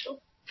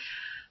beneficial.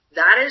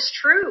 That is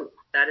true.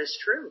 That is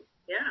true.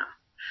 Yeah.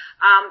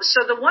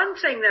 So the one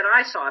thing that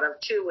I thought of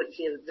too with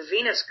the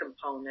Venus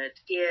component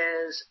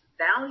is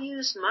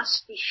values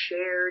must be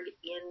shared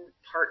in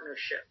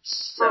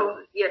partnerships. So,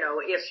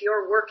 if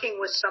you're working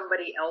with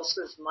somebody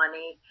else's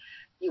money,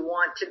 you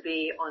want to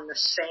be on the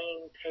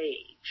same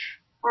page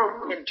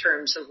in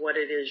terms of what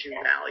it is you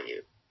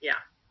value. Yeah.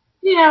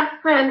 Yeah,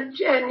 and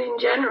in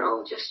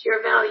general, just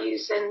your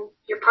values and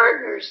your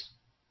partners,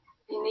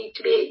 you need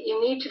to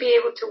be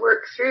able to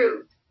work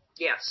through.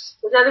 Yes.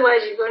 Because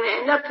otherwise you're going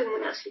to end up in the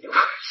messy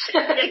divorce.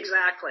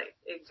 Exactly.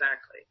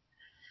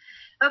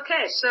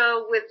 Okay,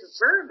 so with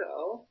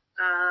Virgo,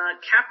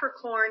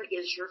 Capricorn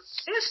is your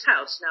 5th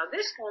house. Now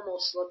this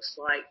almost looks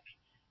like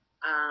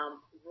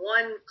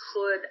one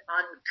could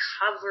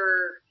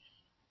uncover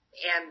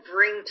and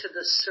bring to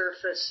the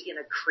surface in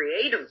a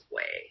creative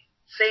way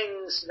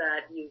things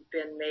that you've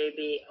been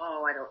maybe,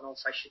 oh, I don't know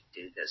if I should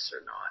do this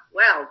or not.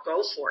 Well,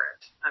 go for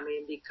it. I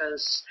mean,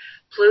 because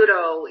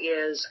Pluto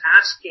is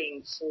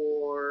asking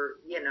for,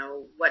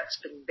 what's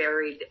been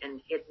buried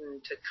and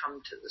hidden to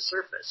come to the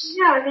surface.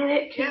 Yeah, I mean,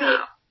 it can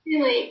be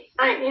really,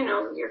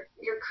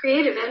 your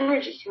creative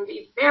energy can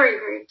be very,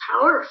 very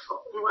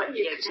powerful in what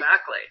you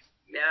Exactly.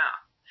 Yeah.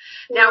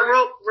 Now,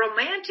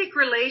 romantic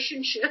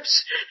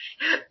relationships,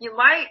 you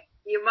might,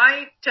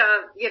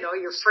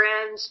 your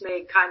friends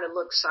may kind of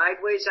look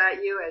sideways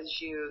at you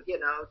as you,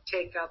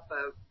 take up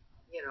a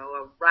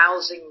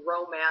rousing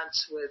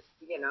romance with,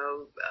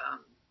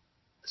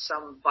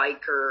 some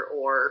biker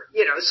or,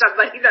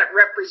 somebody that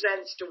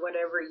represents to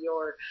whatever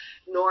your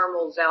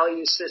normal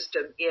value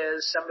system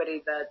is,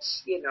 somebody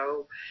that's,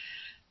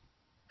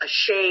 a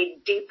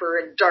shade deeper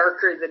and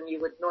darker than you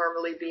would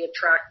normally be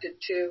attracted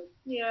to.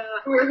 Yeah.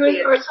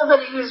 Or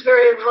somebody who's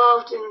very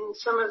involved in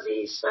some of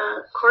these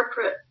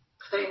corporate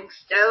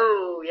things.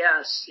 Oh,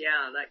 yes.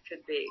 Yeah, that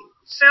could be.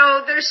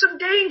 So there's some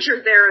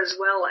danger there as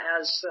well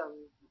as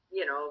some,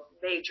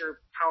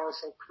 major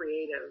powerful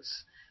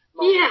creatives.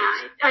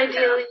 Yeah,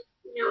 ideally,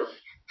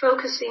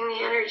 focusing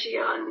the energy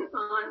on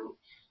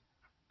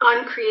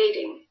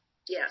creating.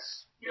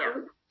 Yes.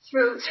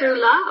 Through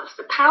love,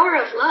 the power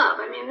of love.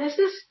 I mean, this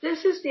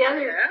is the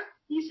other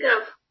piece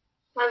of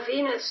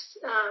Venus,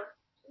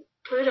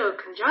 Pluto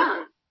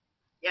conjunct.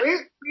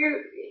 Yes.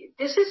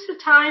 This is the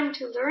time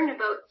to learn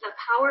about the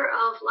power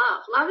of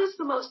love. Love is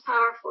the most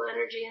powerful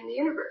energy in the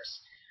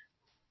universe.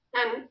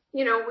 And,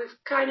 we've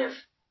kind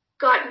of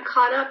gotten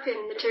caught up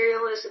in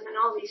materialism and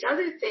all these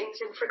other things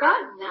and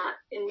forgotten that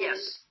in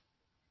this.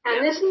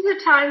 And this is the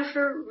time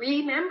for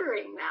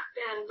remembering that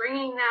and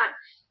bringing that,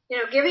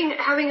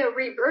 having a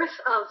rebirth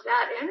of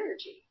that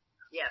energy.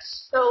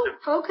 Yes. So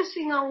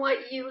focusing on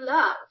what you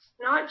love,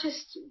 not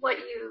just what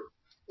you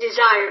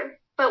desire,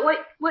 but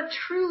what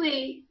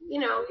truly,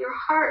 your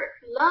heart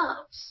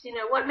loves,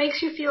 what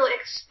makes you feel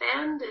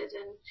expanded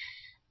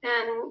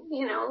and,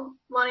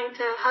 wanting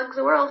to hug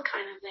the world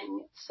kind of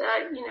thing. It's,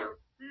 that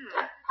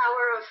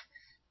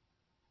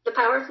the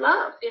power of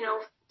love,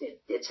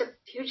 it's a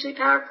hugely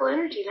powerful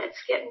energy.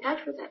 Let's get in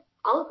touch with it.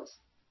 All of us.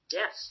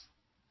 Yes.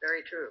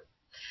 Very true.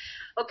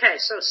 Okay,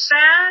 so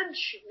Sag,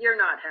 you're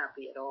not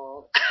happy at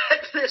all.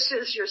 This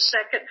is your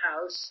second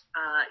house.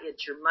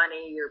 It's your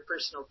money, your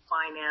personal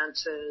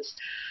finances,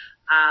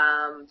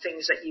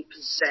 things that you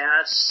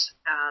possess.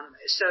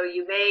 So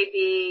you may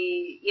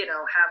be,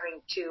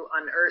 having to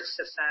unearth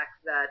the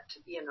fact that,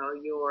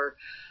 your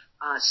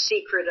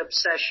secret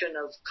obsession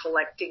of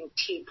collecting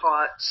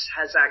teapots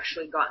has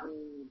actually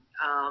gotten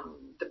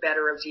the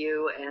better of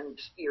you and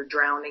you're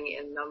drowning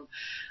in them.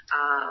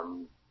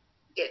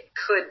 It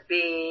could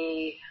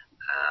be...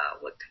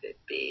 what could it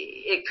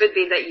be? It could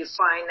be that you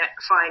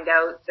find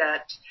out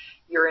that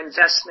your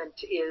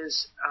investment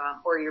is,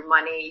 or your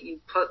money,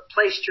 you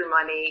placed your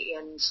money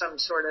in some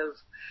sort of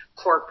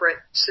corporate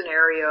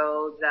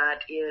scenario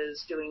that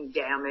is doing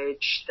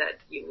damage that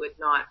you would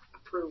not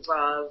approve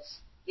of.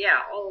 Yeah,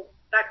 all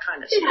that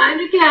kind of stuff. Yeah,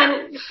 and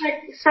again,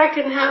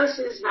 second house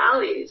is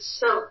values.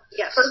 So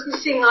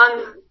focusing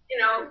on,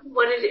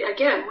 what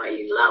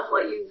you love,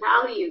 what you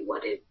value,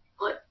 what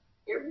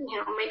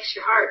makes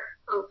your heart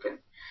open.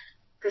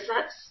 Because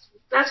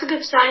that's a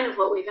good sign of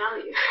what we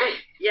value,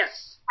 right?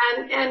 Yes.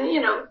 And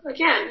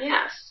again,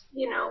 yes,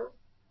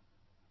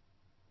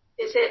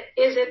 is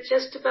it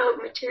just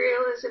about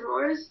materialism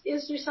or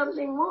is there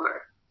something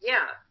more?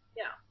 Yeah.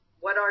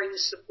 What are you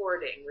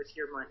supporting with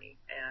your money?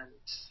 And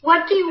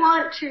what do you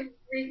want to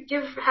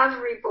have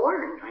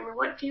reborn? I mean,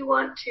 what do you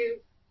want to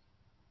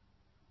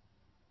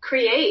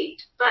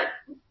create, but,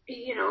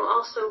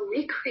 also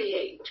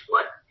recreate?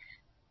 What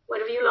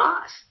have you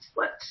lost?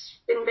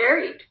 What's been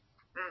buried?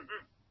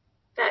 Mm-hmm.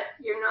 That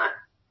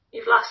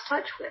you've lost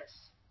touch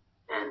with.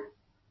 And,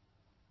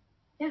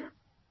 Yeah.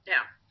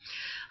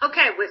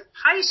 Okay, with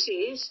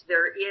Pisces,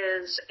 there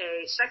is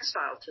a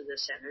sextile to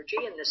this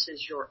energy, and this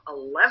is your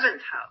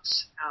 11th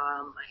house.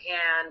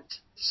 And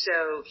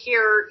so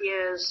here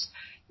is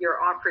your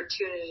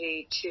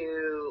opportunity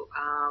to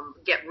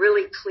get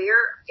really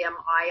clear. Am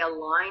I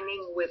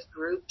aligning with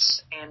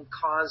groups and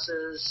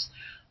causes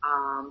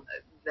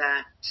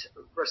that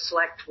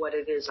reflect what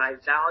it is I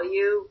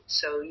value?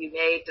 So you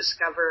may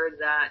discover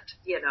that,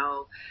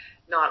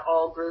 not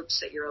all groups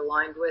that you're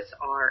aligned with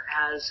are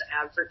as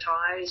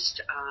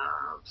advertised.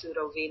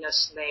 Pluto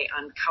Venus may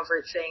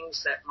uncover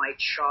things that might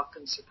shock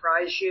and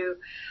surprise you.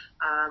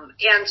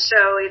 And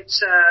so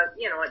it's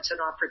an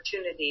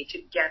opportunity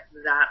to get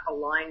that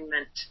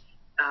alignment,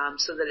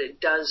 so that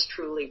it does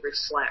truly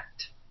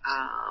reflect,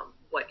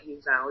 what you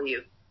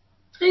value.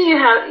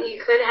 You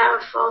could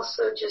have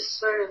also just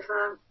sort of,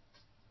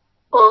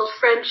 old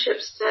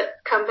friendships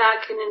that come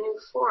back in a new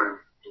form.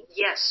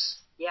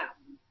 Yes. Yeah.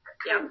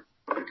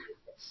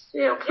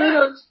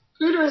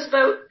 Pluto's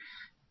about,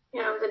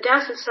 the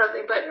death of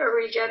something, but a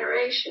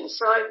regeneration.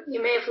 So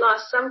you may have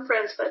lost some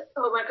friends, but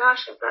oh my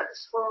gosh, I've got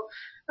this whole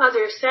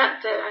other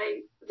set that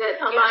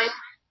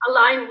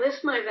align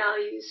with my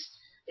values.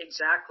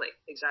 Exactly.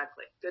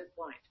 Good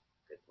point.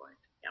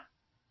 Yeah.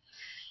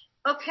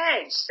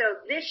 Okay, so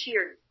this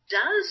year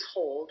does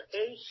hold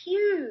a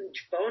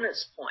huge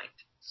bonus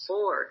point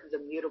for the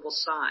mutable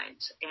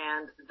signs,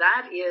 and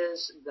that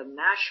is the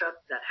mashup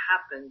that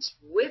happens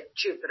with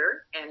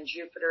Jupiter, and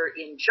Jupiter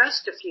in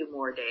just a few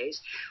more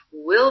days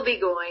will be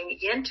going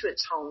into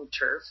its home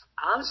turf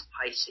of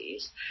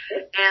Pisces,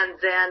 and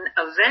then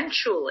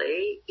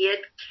eventually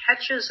it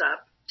catches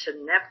up to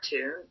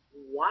Neptune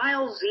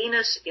while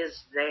Venus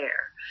is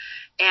there.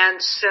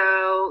 And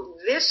so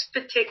this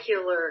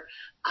particular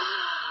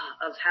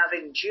of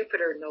having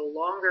Jupiter no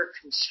longer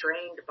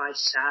constrained by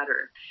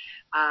Saturn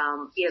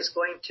is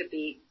going to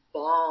be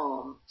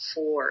balm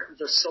for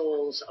the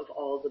souls of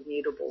all the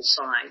mutable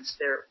signs.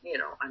 They're,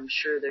 I'm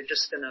sure they're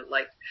just going to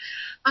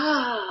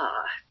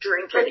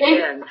drink it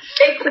in.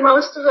 Take the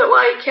most of it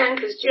while you can,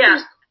 because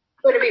Jupiter's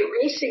going to be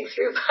racing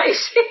through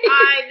Pisces.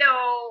 I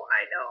know.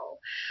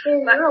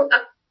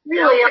 But,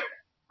 really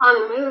on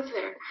the move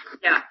there.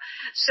 Yeah.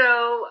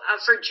 So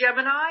for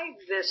Gemini,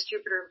 this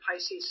Jupiter in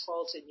Pisces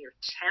falls in your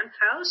 10th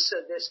house.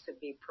 So this could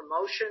be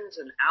promotions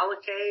and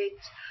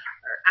accolades.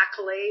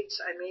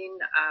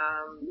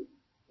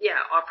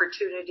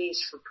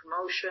 Opportunities for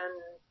promotion.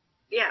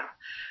 Yeah.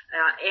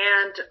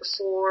 And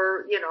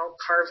for,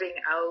 carving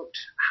out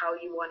how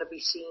you want to be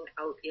seen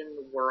out in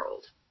the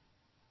world.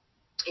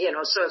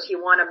 So if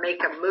you want to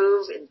make a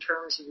move in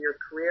terms of your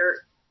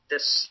career,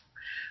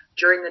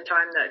 during the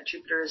time that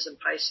Jupiter is in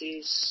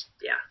Pisces,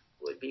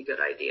 would be a good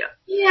idea.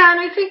 Yeah, and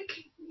I think,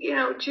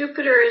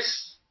 Jupiter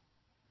is,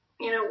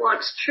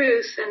 wants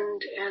truth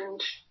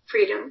and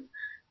freedom,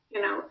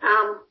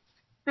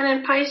 and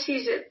in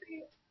Pisces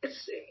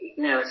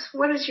it's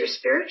what is your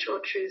spiritual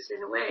truth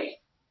in a way?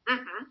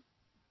 Mm-hmm.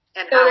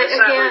 And so how is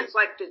that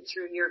reflected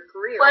through your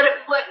career?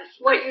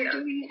 What you're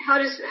doing, how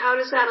does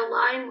that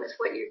align with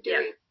what you're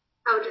doing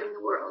out in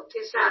the world?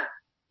 Is that,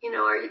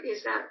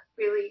 is that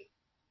really,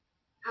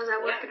 how's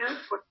that working out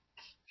for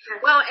you?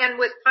 Well, and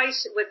with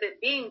Pisces, with it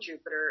being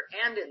Jupiter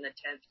and in the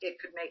 10th, it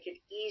could make it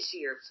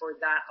easier for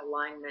that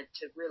alignment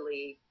to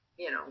really,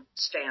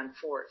 stand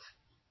forth.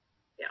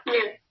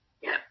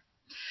 Yeah.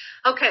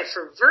 Okay,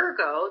 for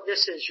Virgo,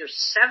 this is your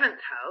 7th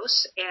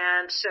house,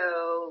 and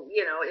so,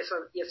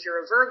 if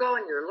you're a Virgo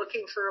and you're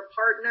looking for a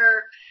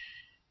partner,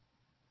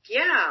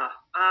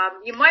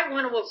 you might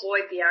want to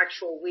avoid the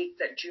actual week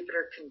that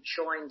Jupiter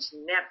conjoins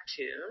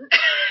Neptune,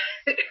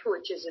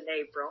 which is in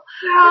April.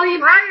 No,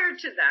 prior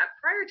to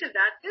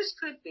that, this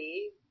could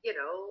be,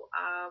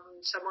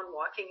 someone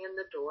walking in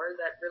the door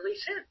that really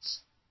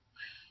fits.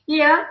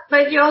 Yeah,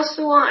 but you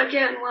also want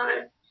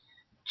to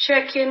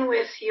check in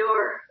with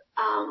your,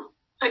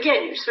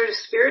 your sort of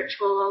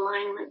spiritual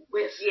alignment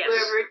with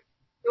whoever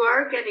you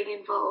are getting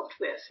involved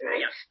with, right?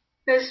 Yeah.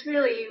 Because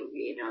really,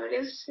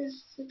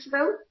 it's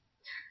about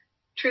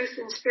truth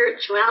and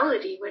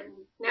spirituality when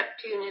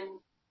Neptune and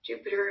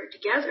Jupiter are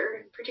together,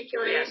 in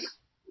particular,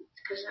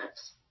 because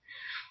that's,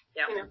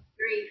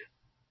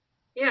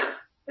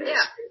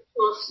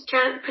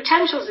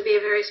 potential to be a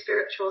very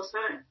spiritual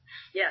sign.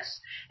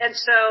 Yes. And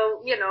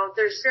so,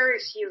 there's very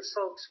few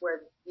folks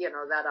where,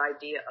 that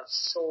idea of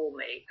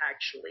soulmate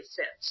actually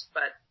fits.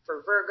 But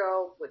for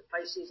Virgo with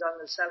Pisces on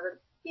the 7th,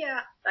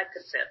 that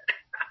could fit.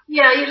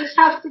 Yeah, you just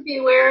have to be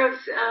aware of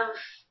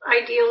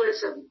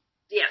idealism.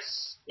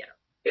 Yes. Yeah.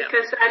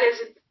 Because that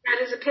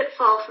is a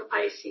pitfall for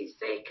Pisces.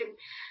 They can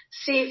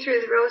see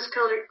through the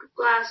rose-colored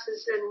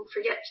glasses and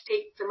forget to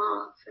take them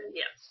off. And,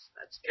 yes,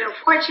 that's true.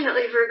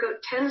 Fortunately, Virgo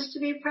tends to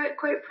be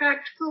quite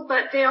practical,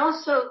 but they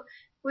also,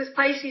 with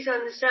Pisces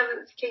on the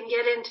 7th, can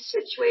get into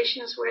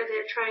situations where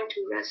they're trying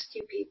to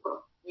rescue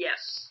people.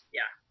 Yes,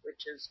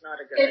 which is not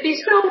a good idea. It'd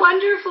be so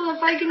wonderful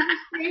if I can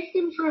save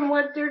them from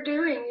what they're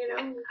doing,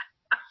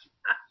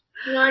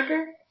 Like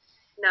her?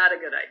 Not a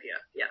good idea,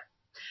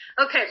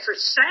 Okay, for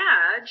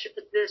Sag,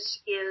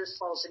 this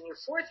falls in your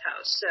 4th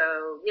house.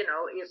 So,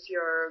 if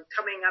you're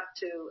coming up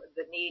to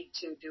the need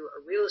to do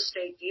a real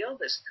estate deal,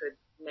 this could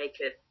make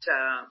it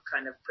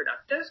kind of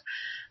productive.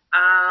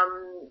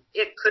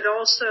 It could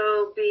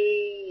also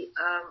be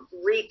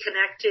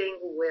reconnecting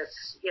with,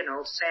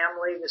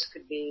 family. This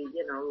could be,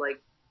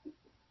 like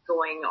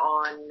going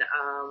on,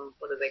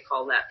 what do they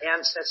call that,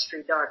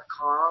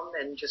 Ancestry.com,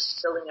 and just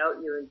filling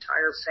out your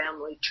entire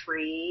family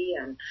tree.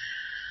 And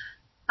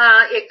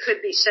it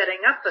could be setting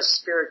up a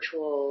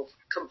spiritual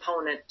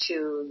component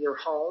to your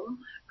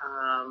home.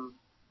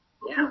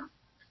 Yeah,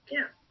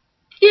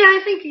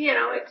 I think,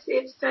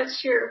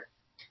 that's your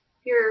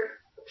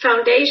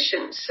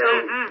foundation. So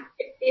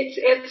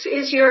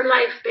is your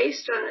life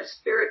based on a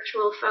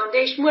spiritual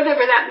foundation,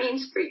 whatever that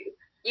means for you?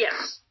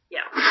 Yes.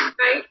 Yeah.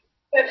 Right?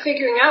 But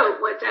figuring out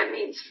what that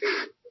means for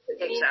you.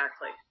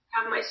 Exactly.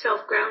 Have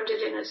myself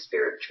grounded in a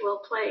spiritual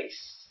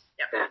place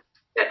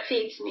that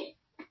feeds me.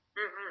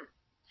 Mm-hmm.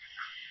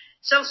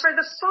 So for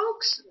the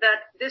folks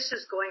that this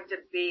is going to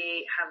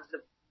have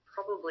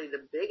probably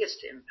the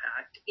biggest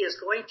impact is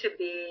going to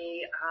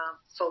be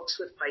folks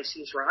with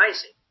Pisces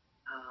rising,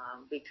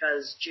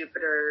 because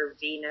Jupiter,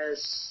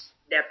 Venus,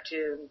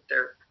 Neptune,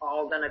 they're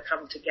all going to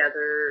come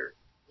together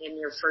in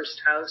your 1st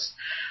house.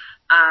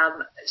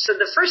 So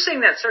the first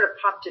thing that sort of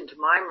popped into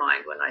my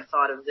mind when I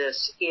thought of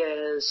this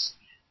is,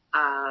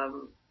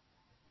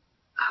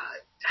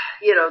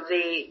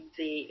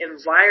 the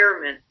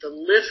environment, the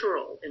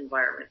literal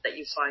environment that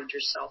you find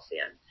yourself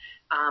in.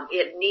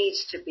 It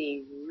needs to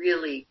be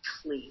really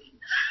clean.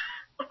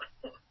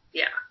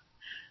 Yeah.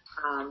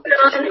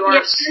 Because you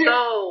are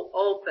so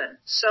open.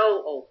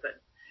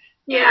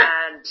 Yeah.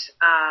 And,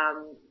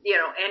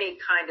 any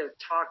kind of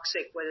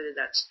toxic, whether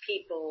that's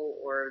people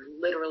or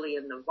literally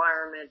in the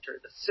environment or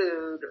the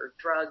food or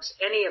drugs,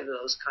 any of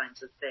those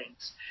kinds of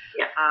things,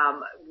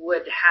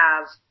 would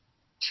have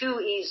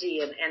too easy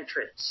an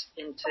entrance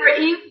into...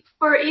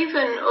 Or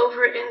even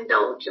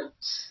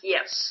overindulgence.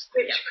 Yes.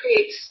 Which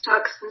creates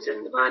toxins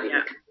in the body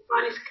because the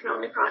bodies can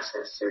only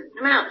process certain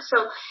amounts.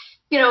 So,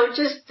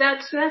 just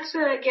that's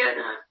again,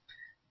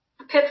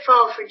 a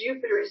pitfall for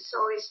Jupiter is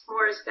always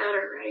more is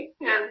better, right?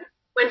 And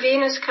when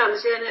Venus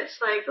comes in, it's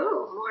like,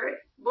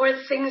 more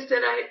things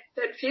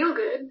that feel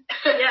good.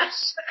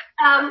 Yes.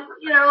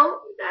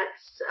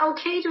 That's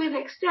okay to an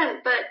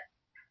extent, but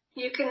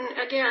you can,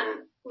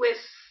 again, with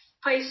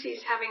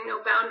Pisces having no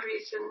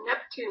boundaries and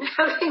Neptune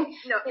having,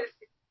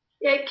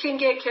 it can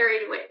get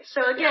carried away.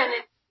 So again,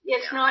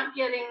 it's not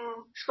getting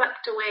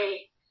swept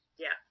away.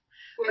 Yeah.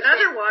 But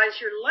otherwise,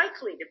 you're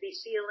likely to be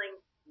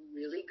feeling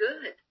really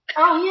good.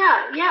 Oh,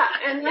 yeah.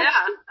 And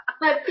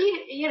but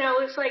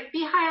it's like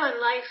be high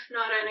on life,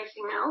 not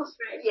anything else,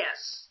 right?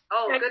 Yes.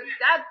 Oh, good.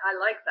 I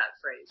like that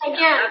phrase.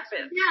 Again, that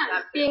fits.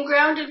 Being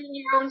grounded in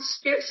your own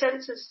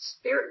sense of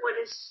spirit, what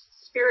is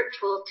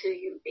spiritual to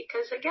you?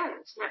 Because again,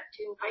 it's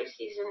Neptune,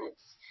 Pisces, and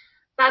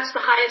that's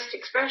the highest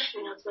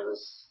expression of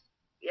those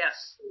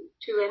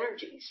two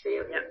energies,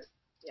 really.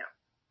 Yeah.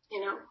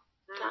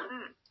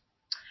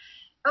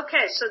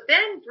 Okay, so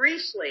then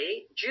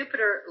briefly,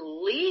 Jupiter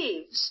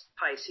leaves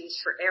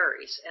Pisces for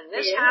Aries, and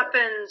this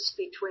happens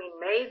between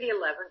May the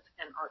 11th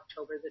and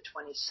October the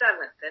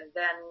 27th, and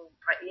then,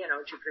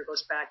 Jupiter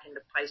goes back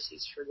into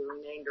Pisces for the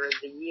remainder of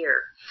the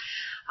year.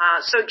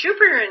 So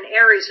Jupiter in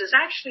Aries is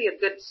actually a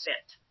good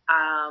fit.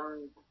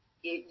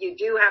 You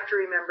do have to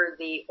remember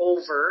the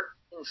over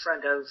in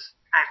front of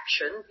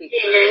action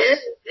because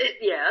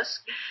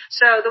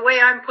So the way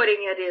I'm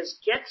putting it is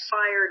get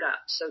fired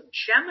up. So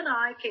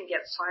Gemini can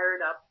get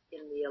fired up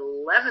in the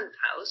 11th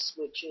house,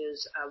 which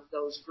is of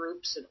those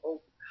groups and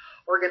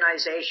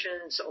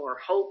organizations or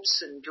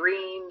hopes and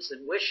dreams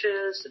and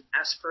wishes and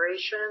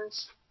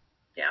aspirations.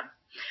 Yeah.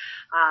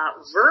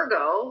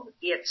 Virgo,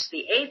 it's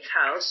the 8th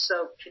house,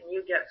 so can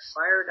you get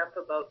fired up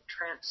about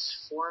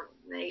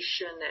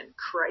transformation and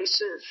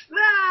crisis?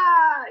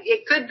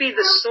 It could be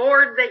the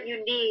sword that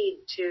you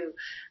need to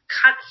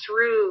cut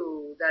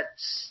through that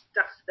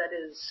stuff that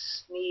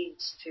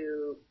needs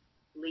to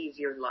leave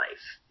your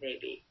life,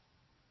 maybe.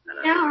 I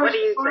don't know. What do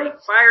you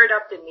think? Fired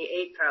up in the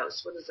 8th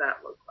house, what does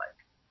that look like?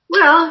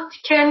 Well,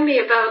 it can be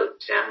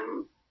about,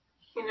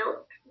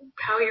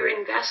 how you're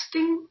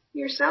investing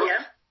yourself.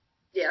 Yeah.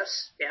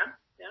 Yes. Yeah.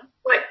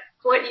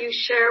 What you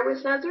share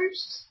with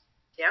others.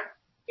 Yeah.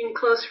 In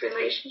close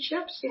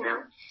relationships, and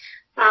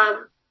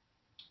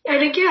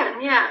again,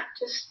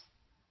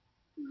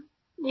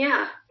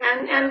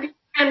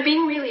 and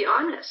being really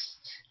honest.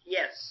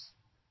 Yes.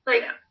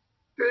 Like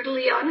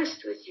brutally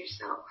honest with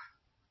yourself.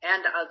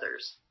 And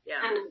others.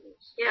 Yeah. And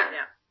others.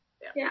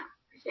 Yeah.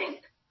 I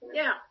think.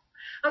 Yeah.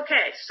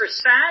 Okay, for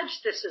Sag,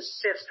 this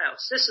is 5th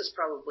house. This is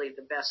probably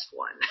the best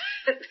one,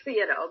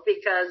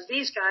 because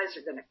these guys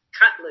are going to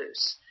cut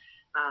loose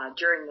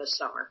during the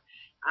summer.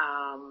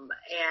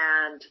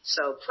 And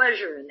so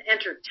pleasure and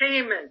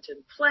entertainment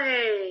and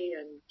play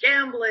and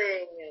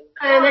gambling and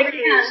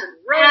parties and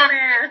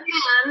romance.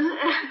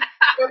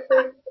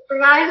 The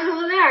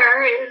proviso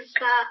there is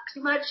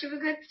too much of a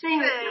good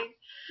thing.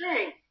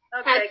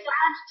 Okay.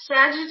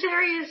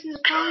 Sagittarius is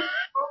both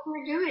what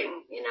we're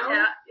doing,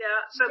 Yeah.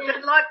 So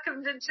good luck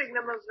convincing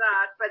them of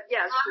that. But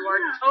yes, you are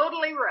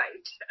totally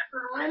right.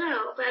 I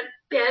know, but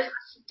yes,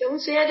 don't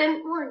say I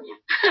didn't warn you.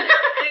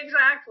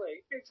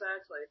 Exactly.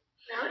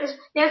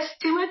 It's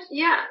too much.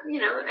 Yeah,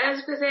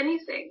 as with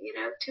anything,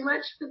 too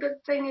much of a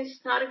good thing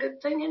is not a good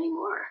thing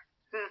anymore.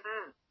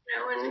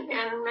 Mm-hmm.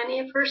 And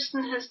many a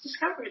person has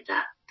discovered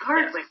that the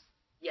hard way.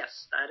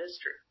 Yes, that is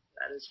true.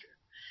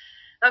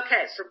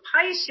 Okay, for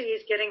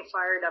Pisces, getting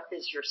fired up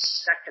is your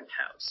 2nd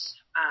house.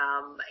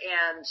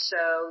 And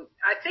so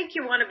I think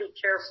you want to be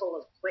careful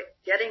of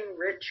getting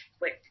rich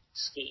quick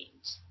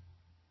schemes.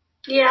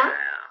 Yeah,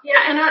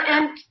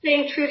 and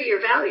staying true to your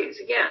values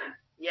again.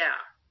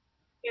 Yeah.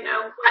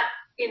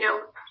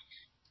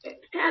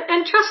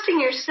 And trusting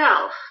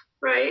yourself,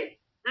 right?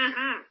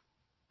 Mm-hmm.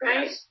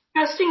 Right? Yes.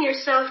 Trusting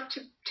yourself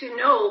to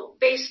know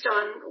based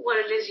on what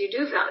it is you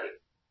do value.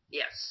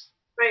 Yes.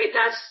 Right,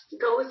 that's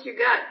go with your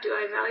gut. Do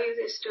I value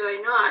this? Do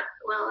I not?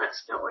 Well,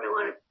 that's not what I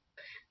want to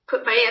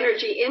put my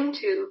energy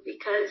into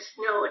because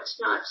no, it's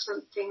not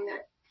something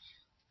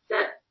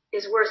that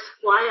is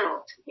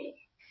worthwhile to me.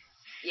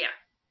 Yeah,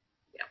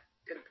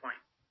 good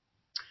point.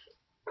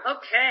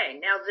 Okay,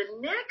 now the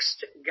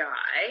next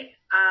guy,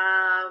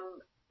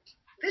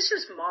 this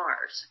is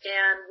Mars,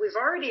 and we've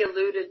already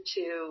alluded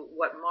to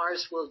what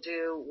Mars will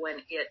do when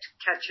it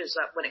catches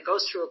up, when it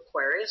goes through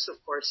Aquarius.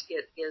 Of course,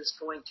 it is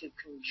going to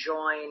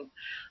conjoin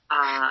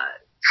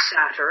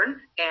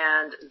Saturn,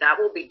 and that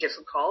will be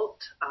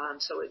difficult.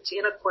 So it's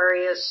in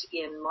Aquarius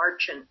in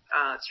March and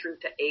through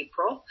to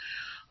April.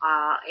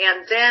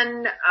 And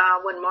then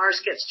when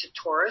Mars gets to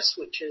Taurus,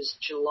 which is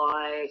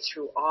July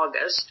through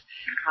August,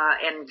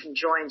 and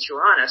conjoins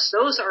Uranus,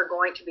 those are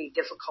going to be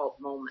difficult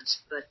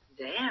moments. But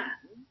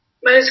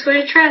it's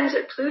going to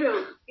transit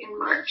Pluto in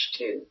March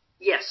too.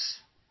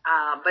 Yes.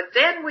 But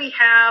then we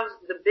have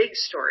the big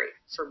story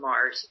for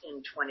Mars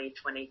in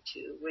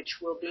 2022, which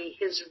will be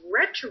his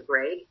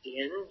retrograde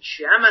in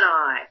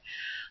Gemini.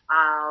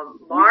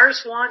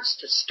 Mars wants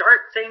to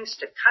start things,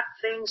 to cut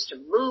things, to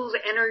move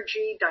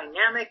energy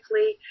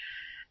dynamically,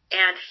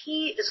 and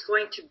he is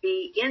going to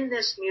be in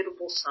this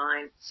mutable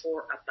sign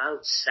for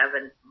about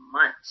 7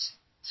 months.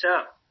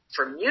 So,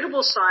 for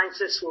mutable signs,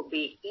 this will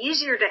be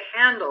easier to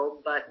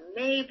handle, but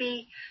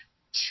maybe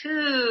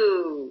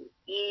too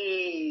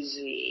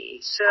easy.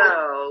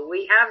 So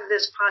we have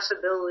this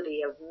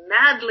possibility of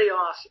madly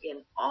off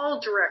in all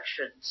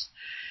directions.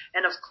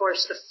 And of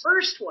course, the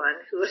first one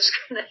who is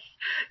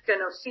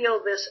gonna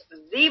feel this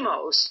the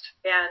most,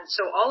 and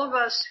so all of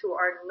us who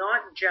are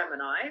not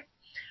Gemini,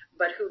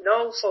 but who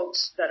know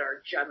folks that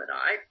are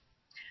Gemini,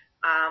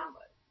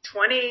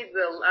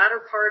 the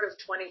latter part of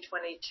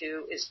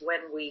 2022 is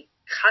when we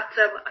cut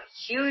them a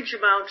huge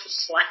amount of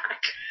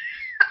slack.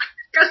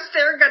 Because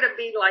they're going to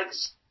be like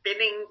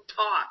spinning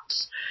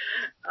tops.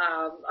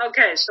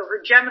 Okay, so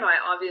for Gemini,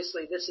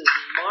 obviously, this is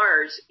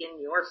Mars in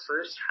your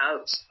first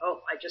house. Oh,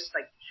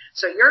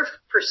 so your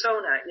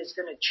persona is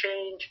going to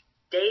change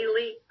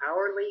daily,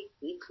 hourly,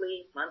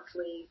 weekly,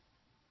 monthly.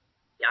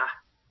 Yeah,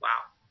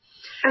 wow.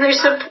 And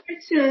there's some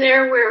points in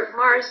there where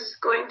Mars is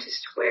going to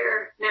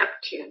square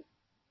Neptune.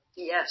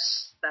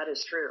 Yes, that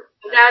is true.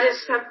 That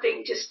is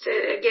something just to,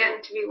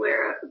 again, to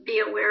be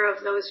aware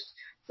of those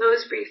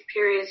brief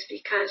periods,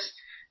 because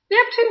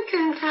Neptune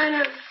can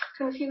kind of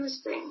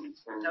confuse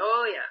things.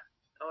 Oh yeah.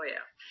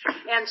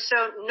 And so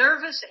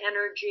nervous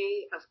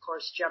energy, of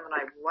course,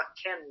 Gemini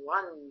can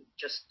run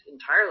just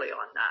entirely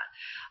on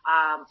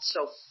that.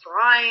 So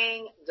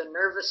frying the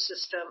nervous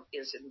system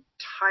is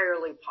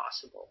entirely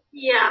possible.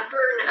 Yeah,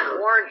 burnout.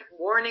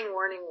 Warning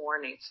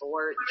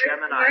for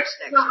Gemini.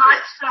 It's a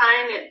hot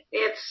sign.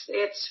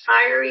 It's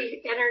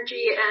fiery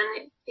energy,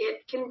 and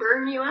it can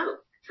burn you out.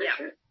 For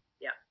sure.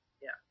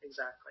 Yeah,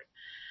 exactly.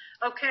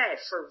 Okay,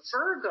 for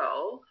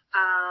Virgo,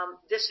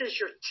 this is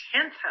your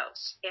 10th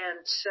house. And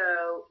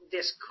so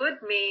this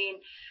could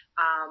mean,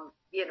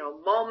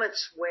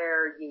 moments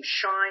where you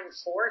shine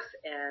forth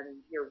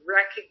and you're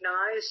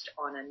recognized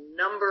on a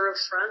number of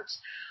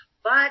fronts.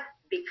 But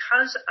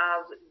because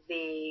of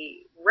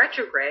the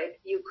retrograde,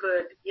 you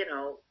could,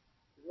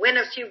 win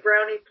a few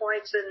brownie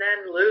points and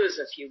then lose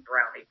a few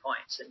brownie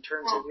points in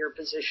terms of your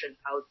position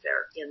out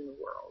there in the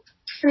world.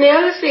 And the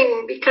other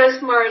thing,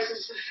 because Mars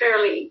is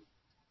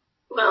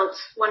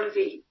it's one of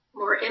the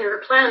more inner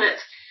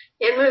planets,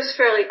 it moves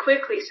fairly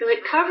quickly, so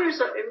it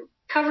covers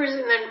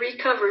and then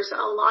recovers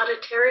a lot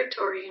of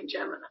territory in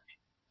Gemini.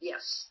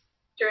 Yes.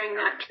 During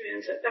that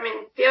transit. I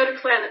mean, the outer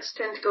planets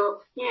tend to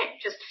go,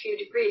 just a few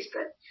degrees,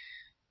 but...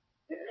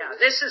 Yeah,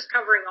 this is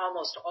covering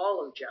almost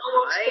all of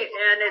Gemini,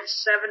 and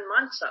it's 7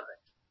 months of it.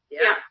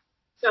 Yeah.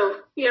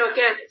 So,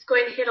 again, it's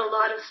going to hit a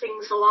lot of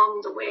things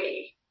along the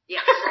way.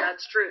 Yes,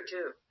 that's true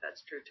too.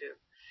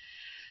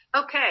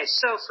 Okay,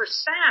 so for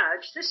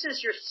Sag, this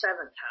is your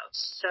 7th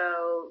house.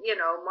 So,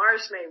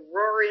 Mars may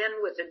roar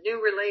in with a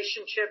new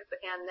relationship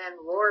and then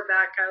roar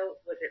back out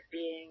with it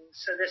being,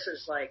 so this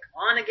is like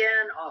on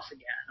again, off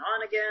again,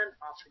 on again,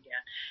 off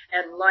again.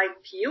 And like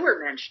you were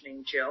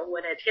mentioning, Jill,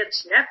 when it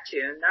hits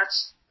Neptune,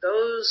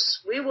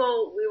 we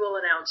will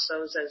announce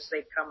those as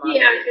they come up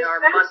in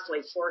our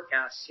monthly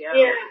forecasts.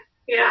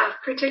 Yeah,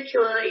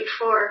 particularly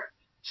for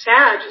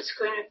Sag, it's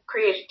going to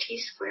create a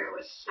T-square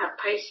with that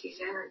Pisces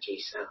energy,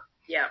 so.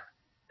 Yeah.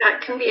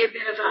 That can be a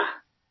bit of a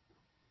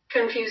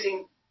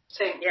confusing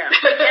thing. Yeah.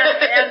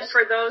 And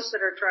for those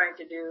that are trying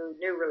to do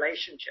new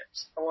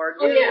relationships or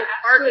new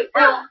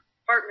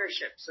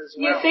partnerships as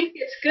well. You think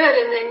it's good,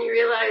 and then you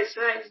realize,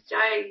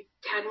 I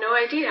had no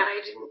idea.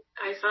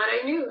 I thought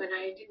I knew, and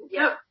I didn't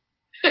know.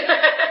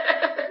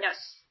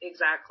 Yes,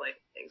 exactly.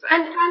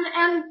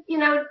 And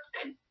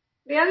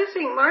the other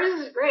thing, Mars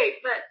is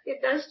great, but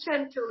it does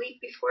tend to leap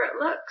before it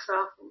looks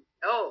often.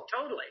 Oh,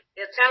 totally.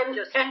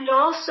 And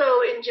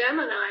also in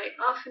Gemini,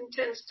 often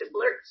tends to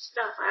blurt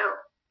stuff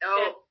out.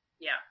 Oh,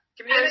 yeah.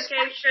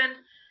 Communication.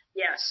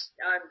 Yes.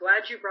 I'm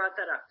glad you brought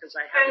that up because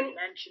I hadn't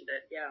mentioned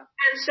it. Yeah.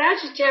 And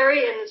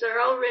Sagittarians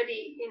are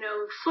already,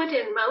 foot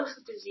and mouth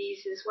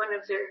disease is one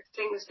of their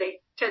things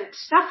they tend to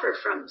suffer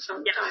from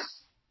sometimes.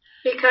 Yes.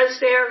 Because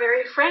they are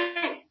very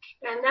frank.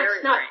 And that's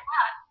very not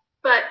bad.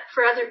 But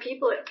for other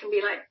people, it can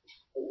be like,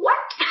 what?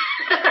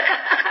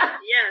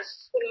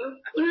 Yes. What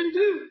do I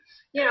do?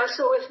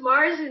 So with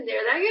Mars in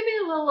there, that can be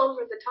a little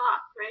over the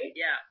top, right?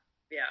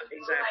 Yeah,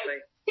 exactly.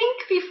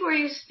 Think before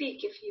you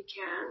speak if you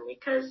can,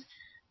 because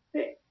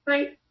it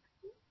might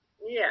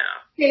Yeah.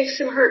 have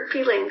some hurt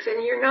feelings,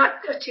 and you're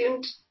not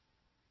attuned.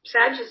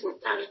 Sag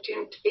isn't not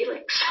attuned to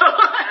feelings. So,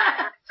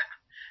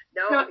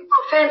 No, no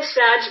offense,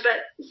 Sag,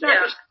 but it's not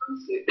Yeah.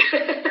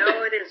 responsive.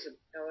 no, it isn't.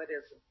 No, it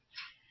isn't.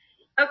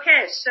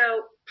 Okay,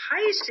 so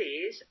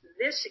Pisces,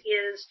 this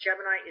is,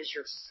 Gemini is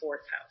your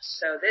fourth house.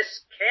 So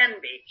this can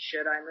be,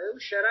 should I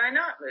move? Should I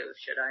not move?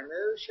 Should I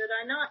move? Should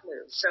I not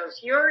move? So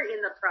if you're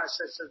in the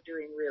process of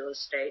doing real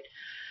estate,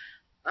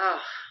 I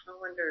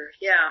wonder,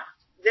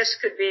 this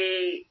could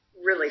be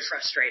really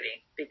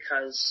frustrating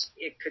because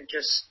it could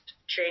just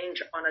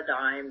change on a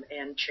dime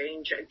and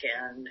change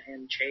again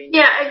and change.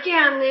 Yeah,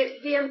 again,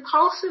 the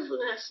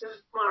impulsiveness of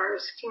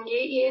Mars can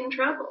get you in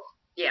trouble.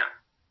 Yeah,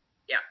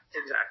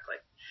 exactly.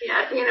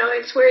 Yeah,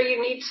 it's where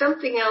you need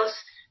something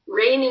else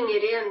reining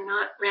it in,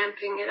 not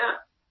ramping it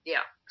up.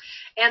 Yeah.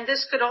 And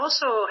this could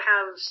also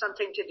have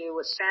something to do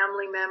with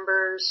family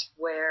members,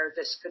 where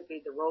this could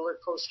be the roller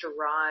coaster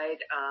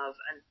ride of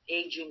an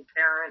aging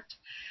parent.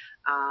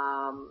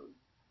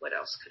 What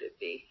else could it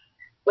be?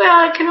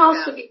 Well, it can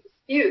also be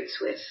disputes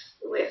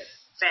with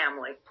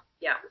family.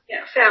 Yeah,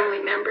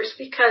 family members,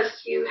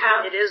 because you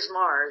have. It is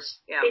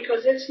Mars. Yeah.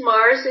 Because it's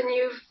Mars, and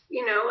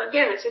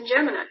again, it's in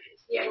Gemini.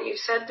 Yeah, and you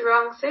said the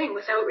wrong thing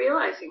without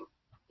realizing.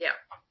 Yeah.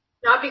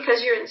 Not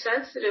because you're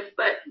insensitive,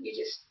 but you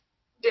just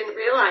didn't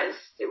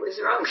realize it was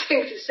the wrong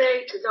thing to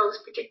say to those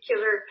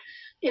particular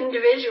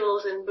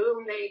individuals, and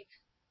boom,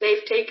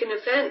 they've taken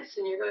offense,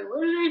 and you're going,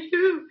 what did I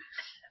do?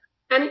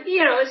 And,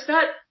 it's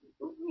not,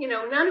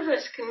 none of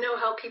us can know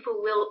how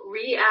people will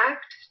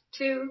react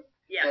to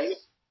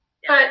things.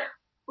 Yeah. But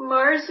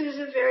Mars is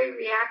a very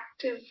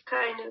reactive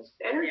kind of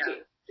energy.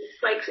 Yeah.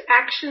 It's like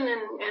action,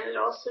 and it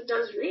also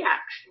does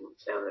reaction.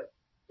 So.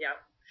 Yeah.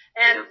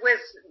 And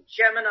with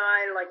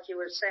Gemini, like you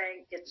were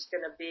saying, it's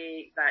going to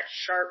be that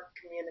sharp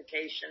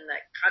communication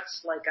that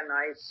cuts like a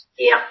knife.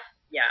 Yeah.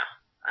 Yeah.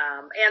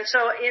 And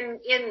so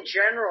in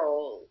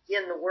general,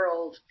 in the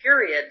world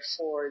period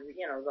for,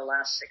 the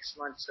last 6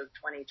 months of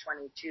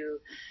 2022,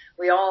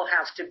 we all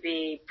have to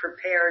be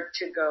prepared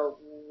to go,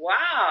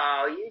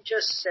 wow, you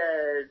just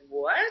said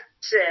what?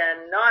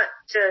 And not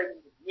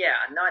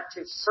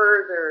to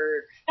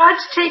further. Not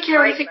to take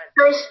everything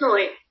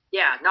personally.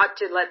 Yeah, not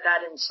to let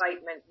that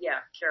incitement,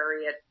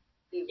 carry it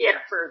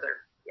even further.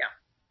 Yeah.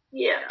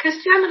 Yeah,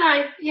 because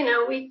Gemini,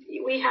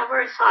 we have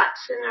our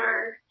thoughts and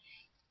our,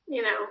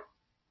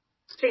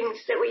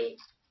 things that we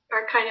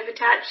are kind of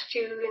attached to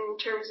in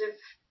terms of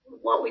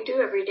what we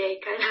do every day,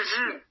 kind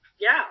of.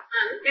 Yeah.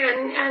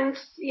 And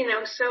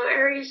so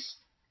Aries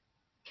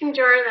can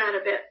jar that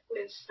a bit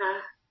with.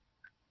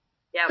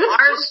 Yeah,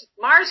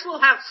 Mars will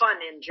have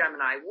fun in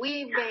Gemini.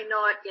 We may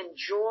not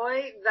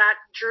enjoy that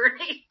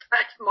journey,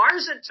 but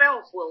Mars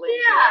itself will enjoy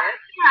it.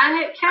 Yeah,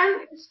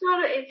 and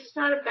it's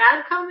not a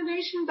bad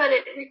combination, but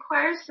it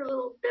requires a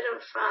little bit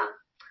of,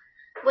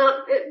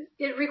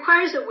 it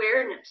requires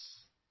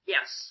awareness.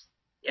 Yes.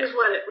 Is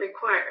what it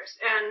requires.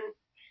 And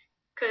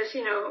because,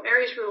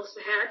 Aries rules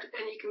the head,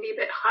 and you can be a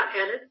bit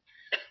hot-headed,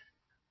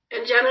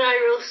 and Gemini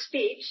rules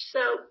speech,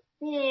 so,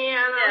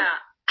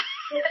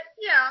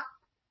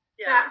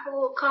 that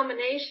whole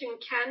combination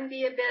can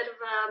be a bit of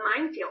a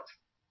minefield.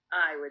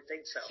 I would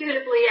think so.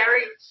 Suitably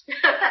Aries.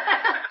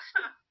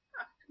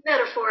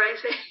 Metaphor, I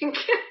think.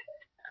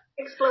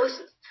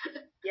 Explosive.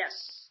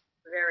 Yes,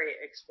 very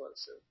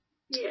explosive.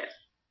 Yeah.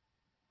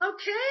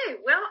 Okay,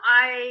 well,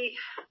 I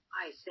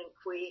think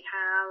we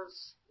have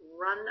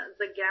run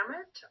the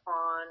gamut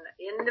on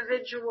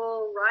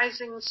individual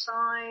rising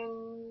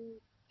sign,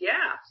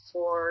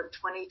 for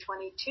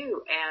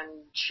 2022.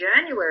 And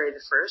January the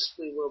 1st,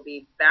 we will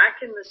be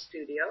back in the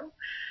studio,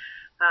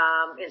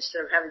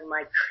 instead of having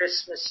my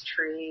Christmas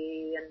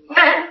tree and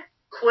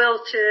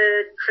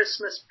quilted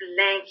Christmas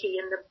blankie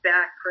in the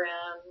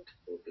background.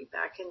 We'll be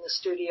back in the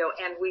studio,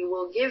 and we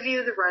will give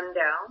you the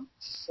rundown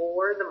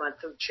for the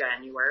month of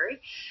January,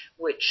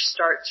 which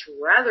starts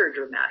rather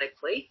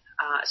dramatically,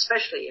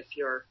 especially if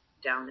you're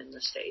down in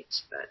the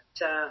States. But,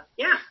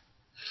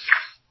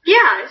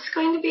 Yeah, it's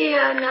going to be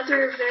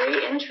another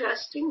very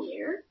interesting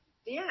year.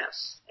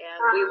 Yes,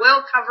 and we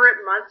will cover it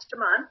month to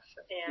month,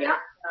 and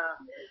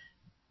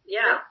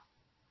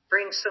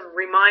bring some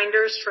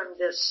reminders from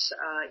this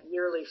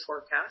yearly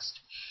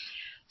forecast.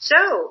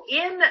 So,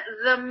 in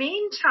the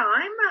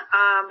meantime,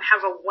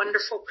 have a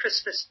wonderful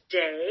Christmas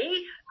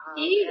day.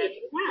 Eat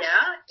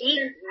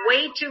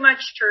way too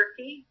much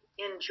turkey.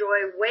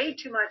 Enjoy way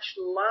too much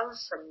love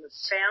from the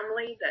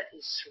family that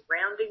is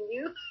surrounding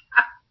you.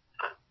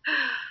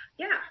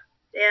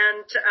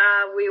 And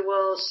we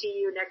will see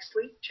you next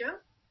week, Joe.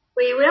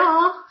 We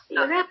will. See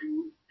you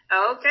then.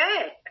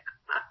 Okay.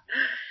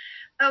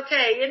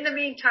 Okay, in the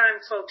meantime,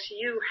 folks,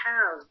 you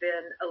have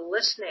been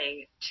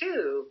listening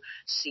to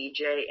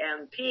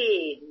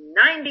CJMP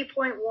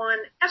 90.1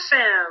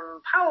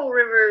 FM, Powell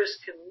Rivers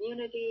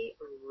Community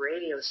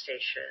Radio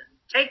Station.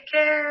 Take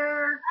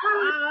care.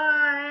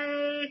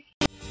 Bye.